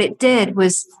 what it did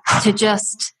was to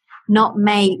just not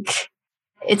make,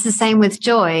 it's the same with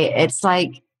joy. It's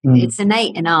like, it's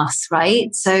innate in us,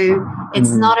 right? So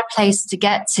it's not a place to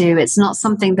get to. It's not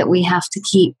something that we have to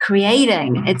keep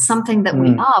creating. It's something that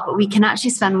we are, but we can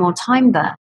actually spend more time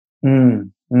there.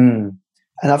 And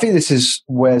I think this is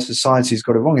where society's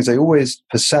got it wrong, is they always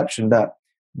perception that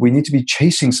we need to be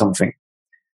chasing something.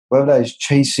 whether that is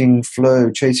chasing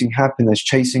flow, chasing happiness,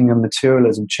 chasing a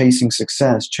materialism, chasing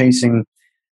success, chasing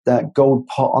that gold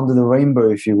pot under the rainbow,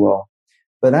 if you will.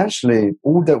 But actually,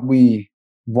 all that we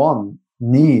want,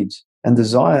 need, and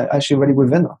desire actually already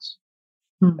within us.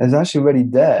 It's actually already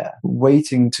there,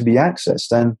 waiting to be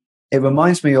accessed. And it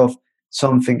reminds me of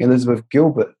something Elizabeth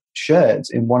Gilbert shared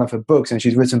in one of her books. And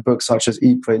she's written books such as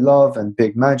Eat, Pray, Love and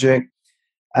Big Magic.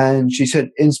 And she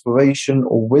said inspiration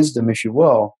or wisdom, if you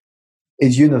will,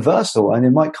 is universal. And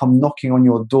it might come knocking on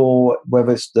your door,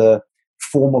 whether it's the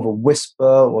form of a whisper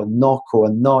or a knock or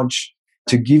a nudge,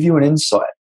 to give you an insight.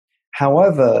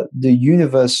 However, the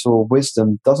universal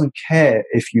wisdom doesn't care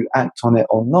if you act on it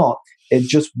or not. It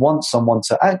just wants someone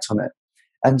to act on it.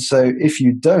 And so if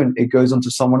you don't, it goes on to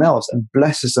someone else and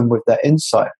blesses them with that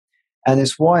insight. And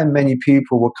it's why many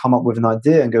people will come up with an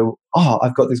idea and go, oh,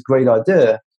 I've got this great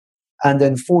idea. And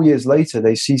then 4 years later,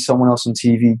 they see someone else on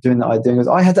TV doing that idea and goes,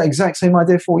 I had that exact same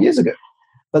idea 4 years ago.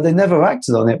 But they never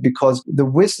acted on it because the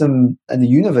wisdom and the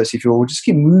universe, if you will just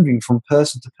keep moving from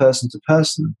person to person to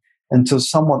person until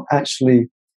someone actually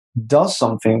does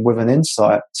something with an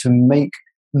insight to make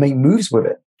moves with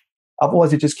it.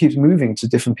 Otherwise, it just keeps moving to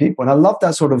different people. And I love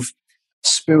that sort of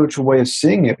spiritual way of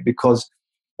seeing it because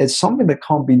it's something that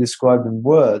can't be described in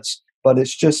words, but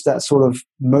it's just that sort of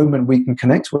moment we can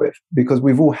connect with because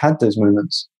we've all had those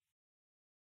moments.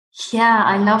 Yeah,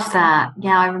 I love that.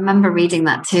 Yeah, I remember reading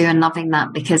that too and loving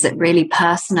that because it really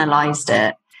personalized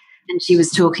it. And she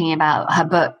was talking about her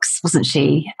books, wasn't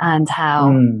she? And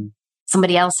how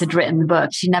somebody else had written the book.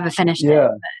 She never finished it,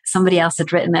 but somebody else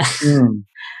had written it.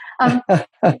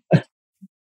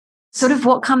 Sort of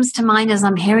what comes to mind as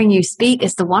I'm hearing you speak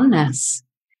is the oneness.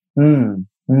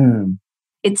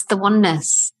 It's the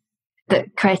oneness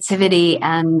that creativity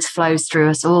and flows through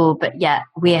us all, but yet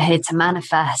we are here to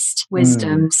manifest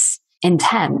wisdom's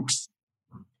intent.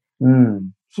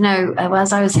 You know,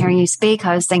 as I was hearing you speak,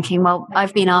 I was thinking, well,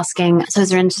 I've been asking, so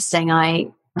it's interesting, I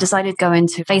decided to go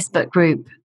into a Facebook group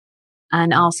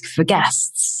and ask for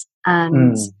guests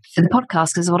and for the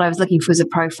podcast, because what I was looking for was a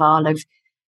profile of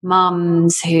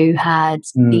mums who had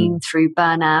been through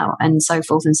burnout and so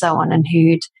forth and so on, and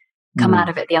who'd come out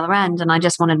of it the other end. And I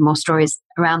just wanted more stories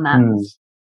around that.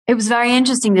 It was very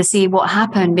interesting to see what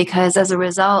happened because as a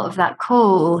result of that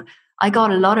call, I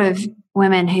got a lot of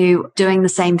women who are doing the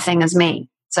same thing as me.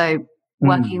 So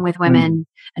working with women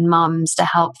and mums to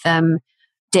help them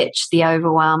ditch the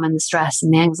overwhelm and the stress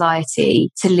and the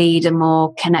anxiety to lead a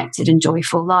more connected and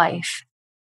joyful life.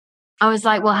 I was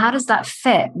like, well, how does that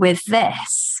fit with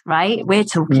this, right? We're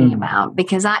talking about,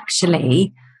 because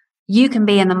actually you can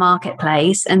be in the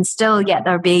marketplace and still yet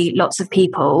there'll be lots of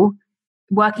people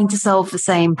working to solve the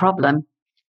same problem.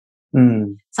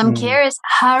 So I'm curious,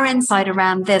 her insight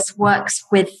around this works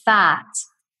with that.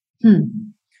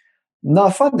 No,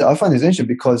 I find this interesting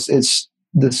because it's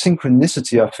the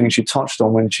synchronicity I think she touched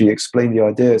on when she explained the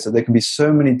idea. So there can be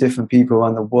so many different people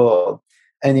around the world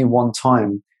any one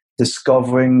time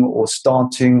discovering or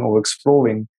starting or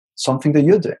exploring something that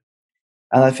you're doing.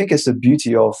 And I think it's the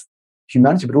beauty of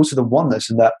humanity, but also the oneness,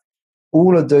 in that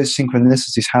all of those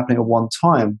synchronicities happening at one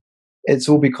time, it's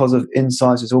all because of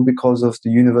insights, it's all because of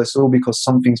the universe, it's all because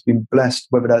something's been blessed,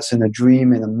 whether that's in a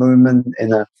dream, in a moment,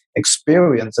 in an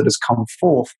experience that has come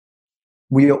forth.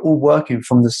 We are all working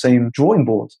from the same drawing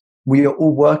board. We are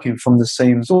all working from the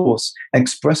same source,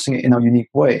 expressing it in our unique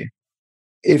way.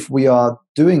 If we are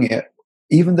doing it,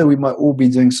 even though we might all be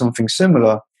doing something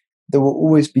similar, there will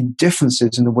always be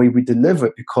differences in the way we deliver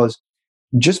it, because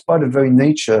just by the very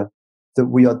nature that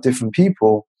we are different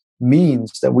people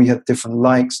means that we have different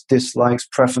likes, dislikes,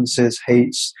 preferences,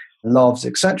 hates, loves,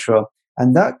 etc.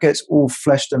 And that gets all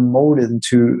fleshed and molded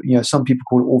into, some people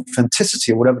call it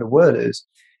authenticity or whatever the word is,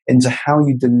 into how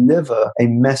you deliver a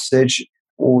message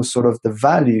or sort of the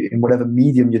value in whatever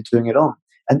medium you're doing it on.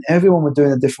 And everyone will do it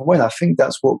in a different way. And I think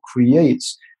that's what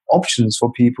creates options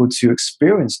for people to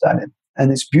experience that in.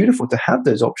 And it's beautiful to have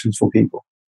those options for people.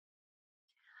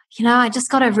 I just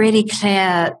got a really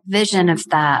clear vision of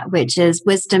that, which is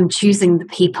wisdom choosing the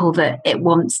people that it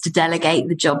wants to delegate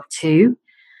the job to.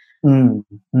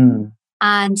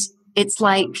 And it's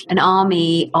like an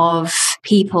army of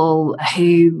people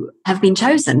who have been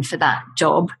chosen for that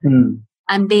job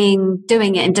and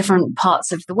doing it in different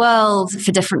parts of the world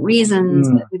for different reasons.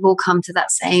 But we've all come to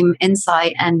that same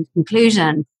insight and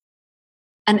conclusion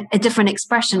and a different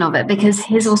expression of it, because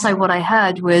here's also what I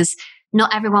heard was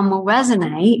not everyone will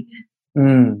resonate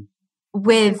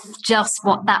with just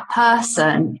what that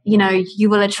person, you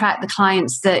will attract the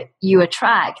clients that you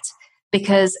attract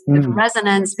because of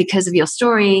resonance, because of your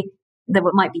story that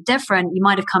might be different. You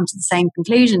might have come to the same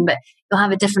conclusion, but you'll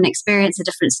have a different experience, a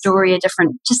different story,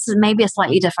 just maybe a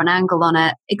slightly different angle on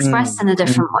it, expressed in a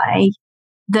different way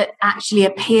that actually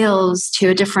appeals to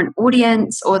a different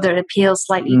audience or that appeals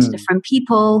slightly to different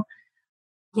people.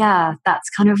 Yeah, that's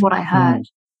kind of what I heard.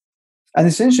 And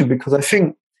it's interesting because I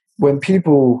think when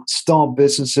people start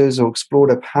businesses or explore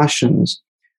their passions,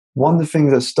 one of the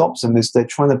things that stops them is they're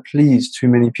trying to please too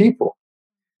many people.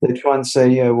 They try and say,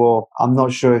 yeah, well, I'm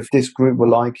not sure if this group will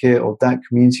like it or that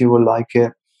community will like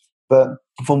it. But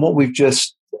from what we've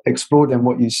just explored and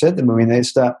what you said, Marina,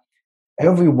 is that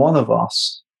every one of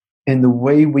us, in the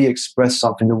way we express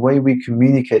something, the way we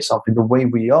communicate something, the way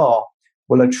we are,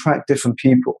 will attract different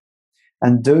people.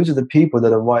 And those are the people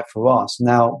that are right for us.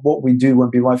 Now, what we do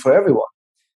won't be right for everyone.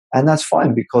 And that's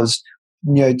fine because,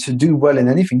 to do well in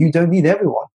anything, you don't need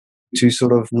everyone to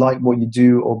sort of like what you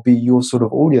do or be your sort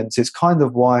of audience. It's kind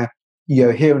of why,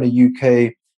 here in the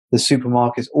UK, the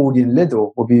supermarkets, Aldi and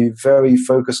Lidl, will be very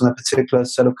focused on a particular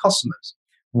set of customers.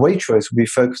 Waitrose will be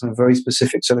focused on a very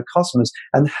specific set of customers.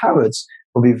 And Harrods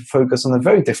will be focused on a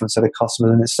very different set of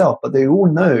customers in itself. But they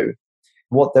all know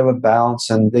what they're about,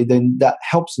 and that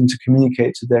helps them to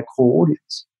communicate to their core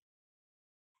audience.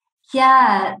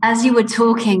 Yeah, as you were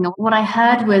talking, what I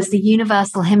heard was the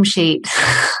universal hymn sheet.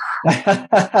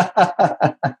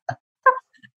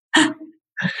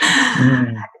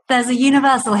 There's a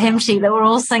universal hymn sheet that we're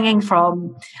all singing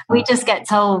from. We just get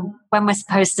told when we're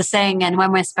supposed to sing and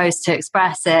when we're supposed to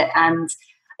express it. And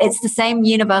it's the same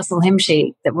universal hymn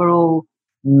sheet that we're all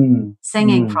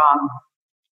singing from.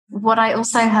 What I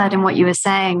also heard in what you were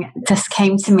saying just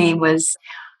came to me was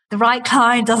the right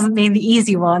client doesn't mean the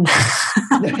easy one.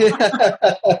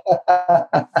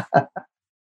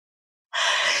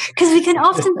 Because we can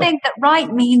often think that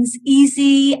right means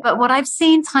easy. But what I've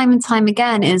seen time and time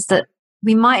again is that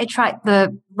we might attract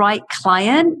the right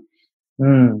client,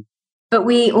 but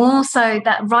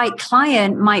that right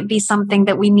client might be something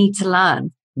that we need to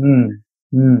learn.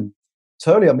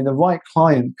 Totally. I mean, the right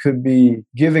client could be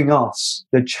giving us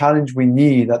the challenge we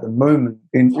need at the moment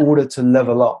in order to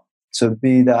level up, to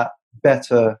be that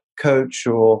better coach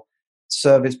or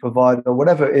service provider or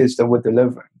whatever it is that we're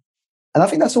delivering. And I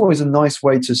think that's always a nice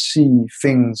way to see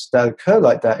things that occur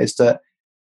like that, is that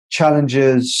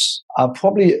challenges are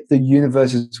probably the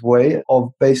universe's way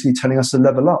of basically telling us to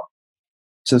level up,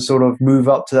 to sort of move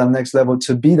up to that next level,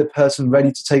 to be the person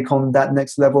ready to take on that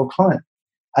next level of client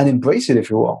and embrace it,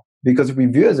 if you will. Because if we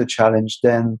view it as a challenge,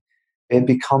 then it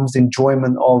becomes the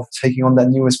enjoyment of taking on that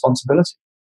new responsibility.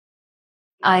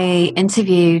 I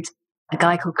interviewed a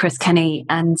guy called Chris Kenny,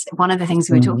 and one of the things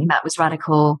we were talking about was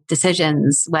radical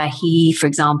decisions, where he, for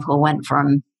example, went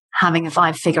from having a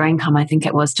 5-figure income, I think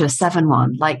it was, to a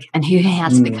 7-1, and who he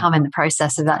had to become in the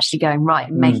process of actually going, right,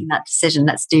 and making that decision,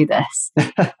 let's do this.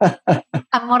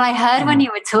 And what I heard when you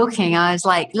were talking, I was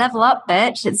like, level up,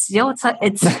 bitch. It's your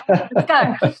let's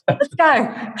go. Let's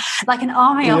go. Like an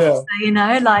army officer,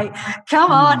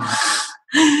 come on.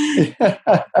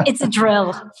 It's a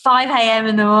drill, 5 a.m.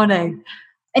 in the morning.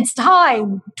 It's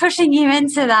time, pushing you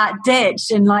into that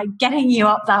ditch and getting you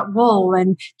up that wall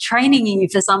and training you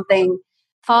for something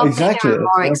far bigger and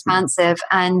more expansive.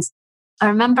 And I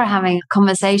remember having a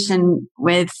conversation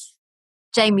with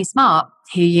Jamie Smart,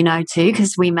 who you know too,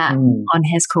 because we met on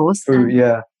his course.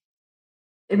 It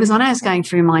was when I was going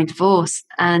through my divorce,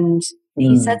 and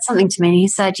he said something to me, and he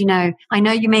said, I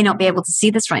know you may not be able to see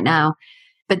this right now,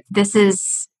 but this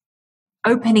is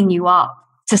opening you up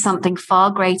to something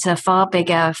far greater, far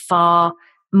bigger, far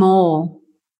more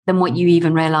than what you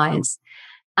even realize.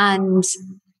 And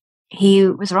he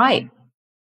was right.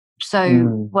 So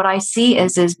what I see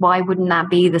is why wouldn't that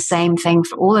be the same thing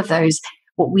for all of those,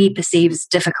 what we perceive as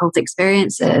difficult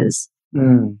experiences?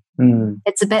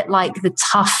 It's a bit like the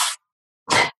tough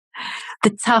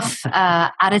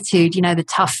attitude, the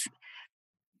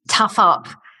tough up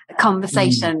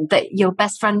conversation that your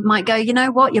best friend might go, you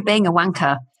know what, you're being a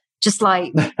wanker. Just I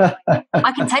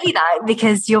can tell you that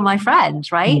because you're my friend,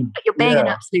 right? But you're being an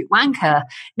absolute wanker.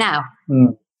 Now,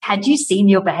 had you seen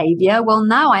your behavior? Well,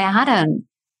 no, I hadn't.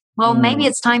 Well, maybe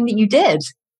it's time that you did,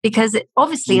 because it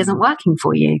obviously isn't working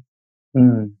for you.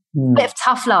 Bit of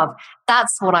tough love.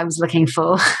 That's what I was looking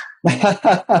for.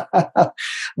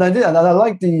 No, and I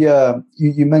like the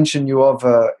you mentioned your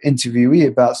other interviewee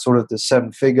about sort of the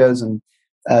 7 figures and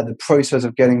the process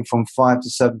of getting from 5 to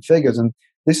 7 figures. And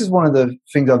this is one of the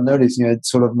things I've noticed,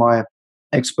 sort of my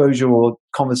exposure or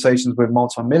conversations with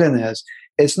multimillionaires.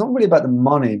 It's not really about the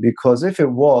money, because if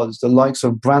it was, the likes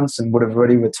of Branson would have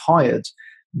already retired.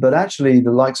 But actually,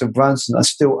 the likes of Branson are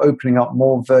still opening up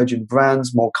more Virgin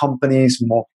brands, more companies,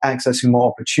 more accessing more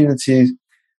opportunities.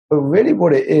 But really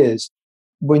what it is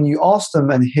when you ask them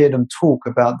and hear them talk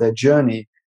about their journey,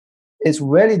 it's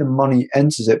rarely the money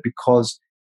enters it, because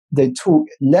they talk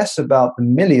less about the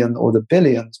million or the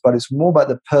billions, but it's more about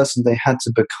the person they had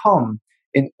to become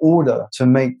in order to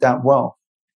make that wealth.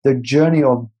 The journey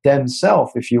of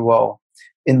themselves, if you will,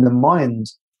 in the mind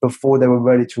before they were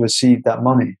ready to receive that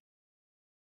money.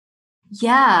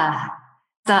 Yeah,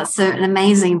 that's an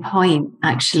amazing point,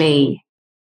 actually.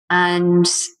 And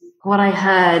what I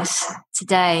heard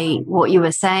today, what you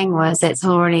were saying was it's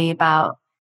already about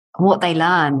what they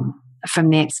learn from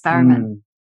the experiment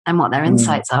and what their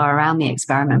insights are around the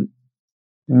experiment.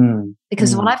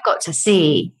 Because what I've got to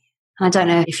see, and I don't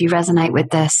know if you resonate with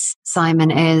this,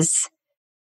 Simon, is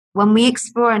when we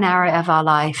explore an area of our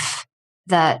life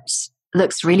that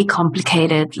looks really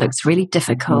complicated, looks really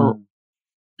difficult,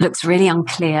 looks really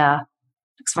unclear,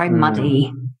 looks very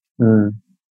muddy.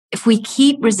 If we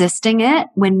keep resisting it,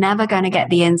 we're never going to get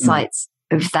the insights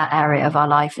of that area of our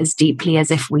life as deeply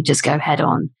as if we just go head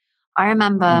on. I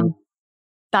remember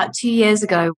about 2 years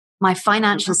ago, my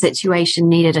financial situation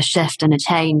needed a shift and a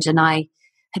change, and I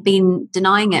had been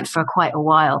denying it for quite a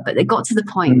while, but it got to the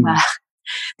point where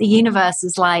the universe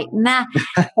is like, nah,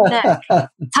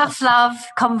 tough love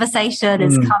conversation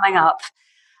is coming up.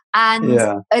 And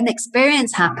an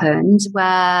experience happened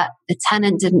where a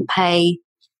tenant didn't pay,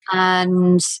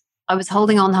 and I was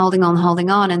holding on.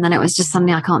 And then it was just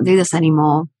suddenly, I can't do this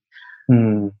anymore.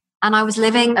 And I was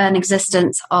living an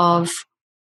existence of,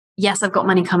 yes, I've got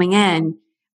money coming in,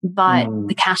 but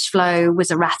the cash flow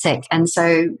was erratic. And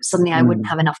so suddenly I wouldn't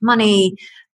have enough money.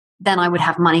 Then I would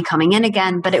have money coming in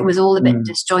again, but it was all a bit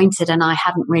disjointed, and I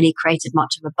hadn't really created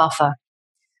much of a buffer.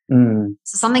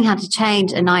 So something had to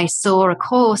change, and I saw a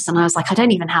course, and I was like, I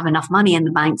don't even have enough money in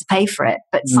the bank to pay for it.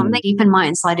 But something deep in my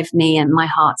inside of me and my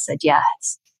heart said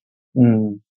yes.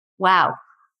 Wow,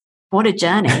 what a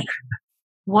journey.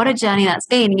 What a journey that's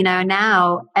been. You know,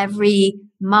 now every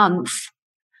month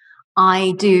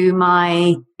I do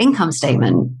my income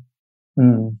statement.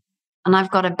 And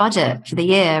I've got a budget for the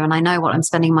year, and I know what I'm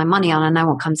spending my money on. I know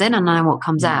what comes in and I know what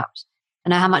comes out. I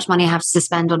know how much money I have to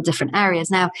spend on different areas.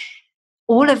 Now,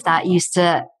 all of that used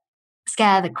to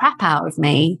scare the crap out of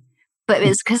me, but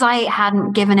it's because I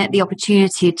hadn't given it the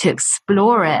opportunity to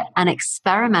explore it and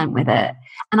experiment with it.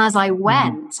 And as I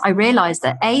went, I realized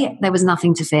that A, there was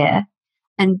nothing to fear,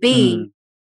 and B,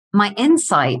 my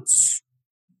insights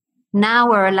now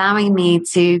were allowing me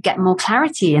to get more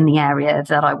clarity in the area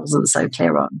that I wasn't so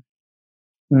clear on.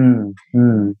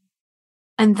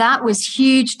 And that was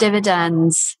huge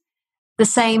dividends. The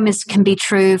same as can be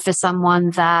true for someone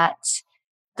that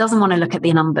doesn't want to look at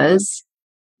the numbers.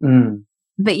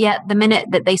 But yet the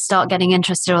minute that they start getting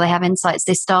interested or they have insights,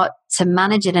 they start to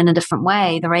manage it in a different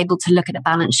way. They're able to look at the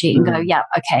balance sheet and go, yeah,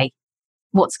 okay,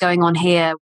 what's going on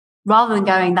here? Rather than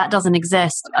going, that doesn't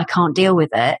exist, I can't deal with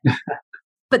it.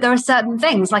 But there are certain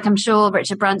things, like I'm sure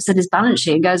Richard Branson, his balance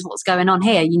sheet, and goes, what's going on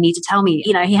here? You need to tell me.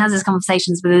 You know, he has his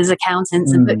conversations with his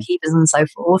accountants and bookkeepers and so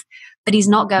forth, but he's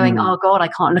not going, oh God, I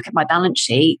can't look at my balance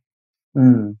sheet.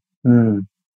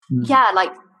 Yeah,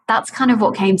 like that's kind of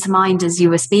what came to mind as you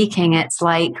were speaking. It's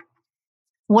like,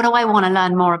 what do I want to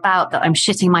learn more about that I'm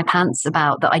shitting my pants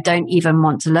about that I don't even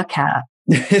want to look at?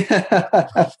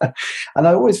 And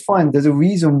I always find there's a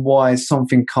reason why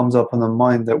something comes up on the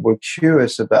mind that we're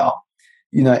curious about.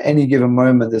 You know, at any given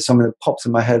moment, there's something that pops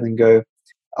in my head and go,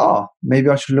 maybe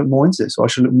I should look more into this, or I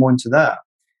should look more into that.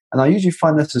 And I usually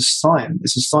find that's a sign.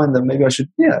 It's a sign that maybe I should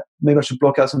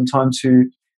block out some time to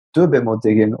do a bit more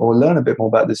digging or learn a bit more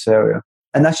about this area.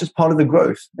 And that's just part of the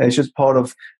growth. It's just part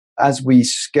of, as we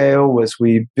scale, as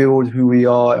we build who we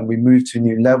are and we move to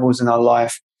new levels in our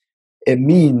life, it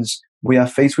means we are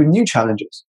faced with new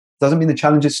challenges. Doesn't mean the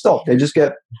challenges stop. They just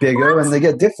get bigger and they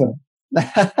get different.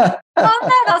 Oh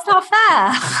no, that's not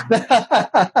fair.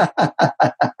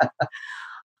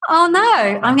 Oh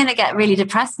no, I'm going to get really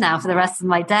depressed now for the rest of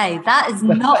my day. That is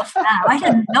not fair. I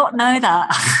did not know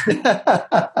that.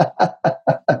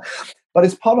 But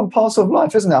it's part and parcel of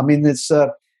life, isn't it? I mean, it's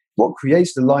what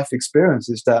creates the life experience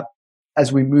is that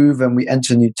as we move and we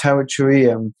enter new territory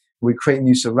and we create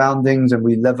new surroundings and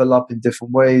we level up in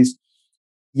different ways.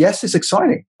 Yes, it's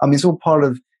exciting. I mean, it's all part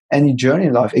of any journey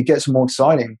in life. It gets more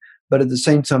exciting. But at the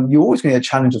same time, you're always going to get a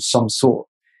challenge of some sort,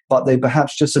 but they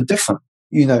perhaps just are different.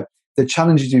 You know, the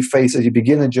challenges you face as you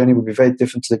begin a journey will be very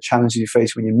different to the challenges you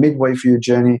face when you're midway through your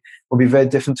journey, will be very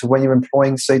different to when you're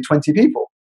employing, say, 20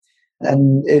 people.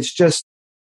 And it's just,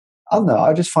 I don't know,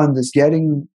 I just find this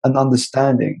getting an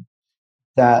understanding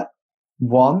that,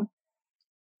 one,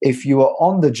 if you are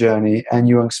on the journey and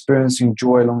you're experiencing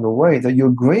joy along the way, that you're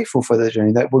grateful for the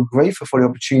journey, that we're grateful for the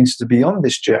opportunity to be on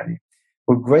this journey.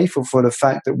 We're grateful for the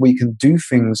fact that we can do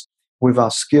things with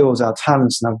our skills, our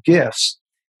talents, and our gifts.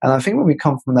 And I think when we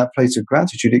come from that place of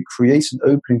gratitude, it creates an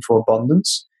opening for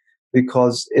abundance,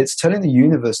 because it's telling the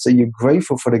universe that you're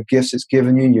grateful for the gifts it's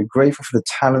given you, you're grateful for the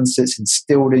talents it's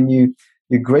instilled in you,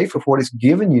 you're grateful for what it's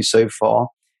given you so far,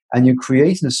 and you're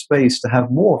creating a space to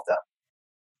have more of that.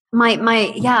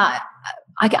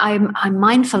 I'm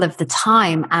mindful of the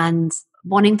time and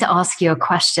wanting to ask you a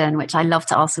question, which I love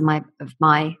to ask my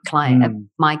client,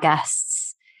 my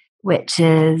guests, which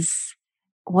is,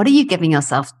 what are you giving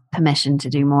yourself permission to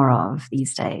do more of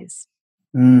these days?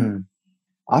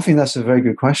 I think that's a very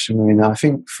good question, Marina. I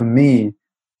think for me,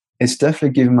 it's definitely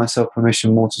giving myself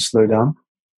permission more to slow down.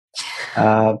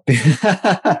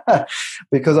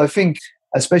 Because I think,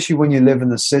 especially when you live in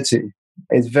the city,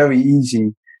 it's very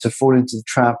easy to fall into the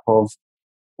trap of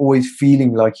always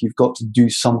feeling like you've got to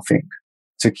do something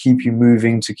to keep you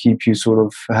moving, to keep you sort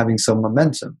of having some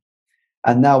momentum.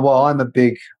 And now, while I'm a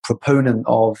big proponent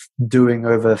of doing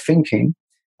over thinking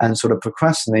and sort of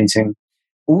procrastinating,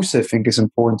 also think it's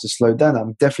important to slow down.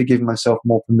 I'm definitely giving myself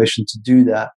more permission to do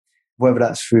that, whether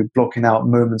that's through blocking out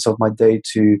moments of my day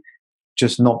to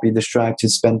just not be distracted,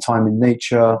 spend time in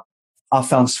nature. I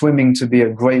found swimming to be a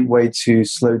great way to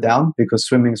slow down, because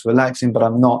swimming is relaxing, but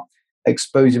I'm not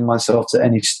exposing myself to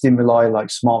any stimuli like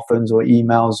smartphones or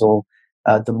emails or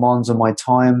demands on my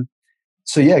time.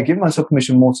 So yeah, giving myself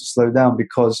permission more to slow down,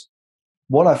 because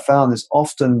what I found is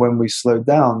often when we slow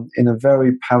down, in a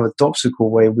very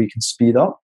paradoxical way, we can speed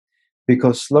up,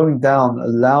 because slowing down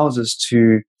allows us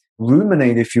to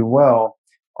ruminate, if you will,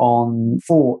 on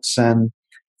thoughts and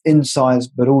insights,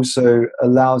 but also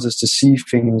allows us to see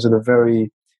things at a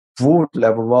very broad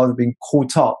level rather than being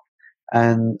caught up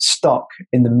and stuck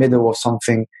in the middle of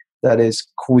something that is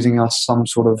causing us some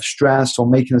sort of stress or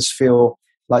making us feel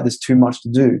like there's too much to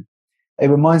do. It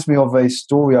reminds me of a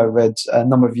story I read a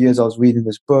number of years. I was reading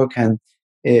this book, and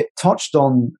it touched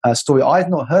on a story I had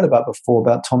not heard about before,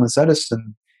 about Thomas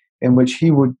Edison, in which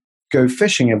he would go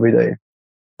fishing every day.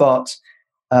 But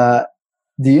the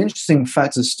interesting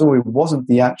fact of the story wasn't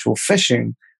the actual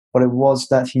fishing, but it was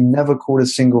that he never caught a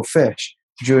single fish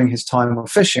during his time of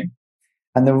fishing.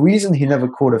 And the reason he never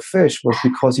caught a fish was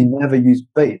because he never used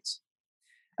bait.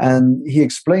 And he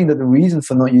explained that the reason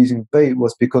for not using bait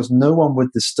was because no one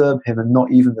would disturb him, and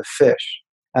not even the fish.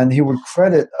 And he would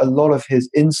credit a lot of his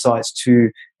insights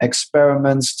to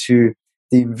experiments, to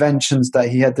the inventions that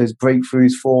he had those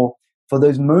breakthroughs for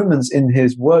those moments in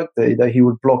his workday that he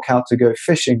would block out to go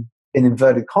fishing, in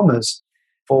inverted commas,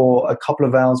 for a couple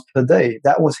of hours per day.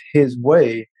 That was his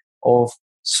way of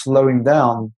slowing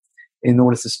down in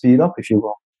order to speed up, if you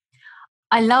will.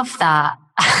 I love that.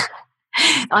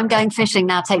 I'm going fishing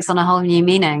now takes on a whole new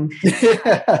meaning.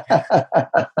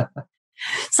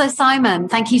 So Simon,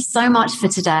 thank you so much for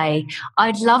today.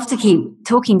 I'd love to keep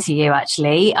talking to you,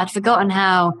 actually. I'd forgotten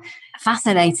how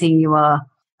fascinating you are.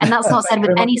 And that's not said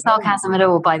with any sarcasm at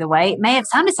all, by the way. It may have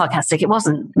sounded sarcastic. It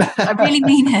wasn't. I really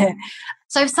mean it.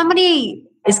 So if somebody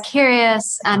is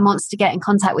curious and wants to get in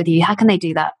contact with you, how can they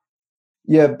do that?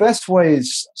 Yeah, best way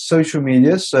is social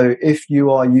media. So if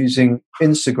you are using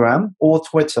Instagram or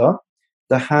Twitter,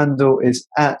 the handle is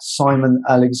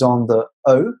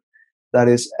 @SimonAlexanderO. That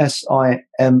is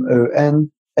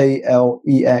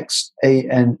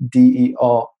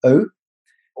SimonAlexandero.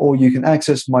 Or you can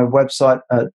access my website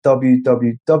at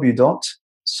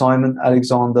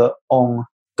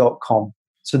www.simonalexanderong.com.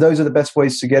 So those are the best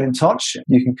ways to get in touch.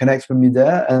 You can connect with me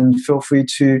there, and feel free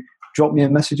to drop me a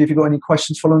message if you've got any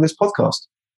questions following this podcast.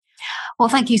 Well,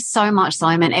 thank you so much,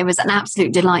 Simon. It was an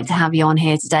absolute delight to have you on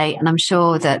here today. And I'm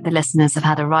sure that the listeners have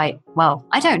had I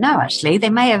don't know, actually. They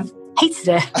may have hated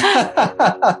it.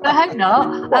 I hope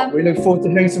not. Well, we look forward to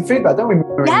hearing some feedback, don't we,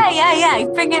 Marie? Yeah.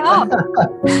 Bring it on.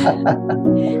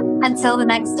 Until the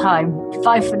next time.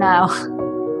 Bye for now.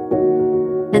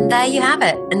 And there you have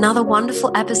it. Another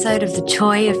wonderful episode of The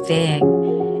Joy of Being.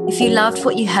 If you loved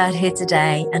what you heard here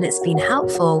today and it's been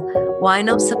helpful, why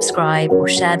not subscribe or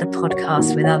share the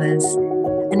podcast with others?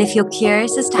 And if you're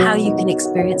curious as to how you can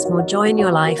experience more joy in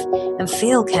your life and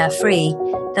feel carefree,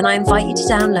 then I invite you to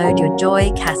download your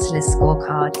Joy Catalyst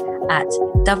Scorecard at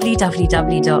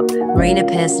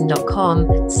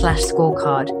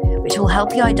www.marinapearson.com/scorecard, which will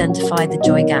help you identify the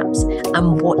joy gaps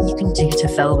and what you can do to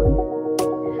fill them.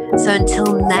 So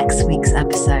until next week's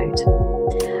episode,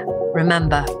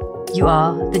 remember, you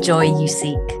are the joy you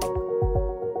seek.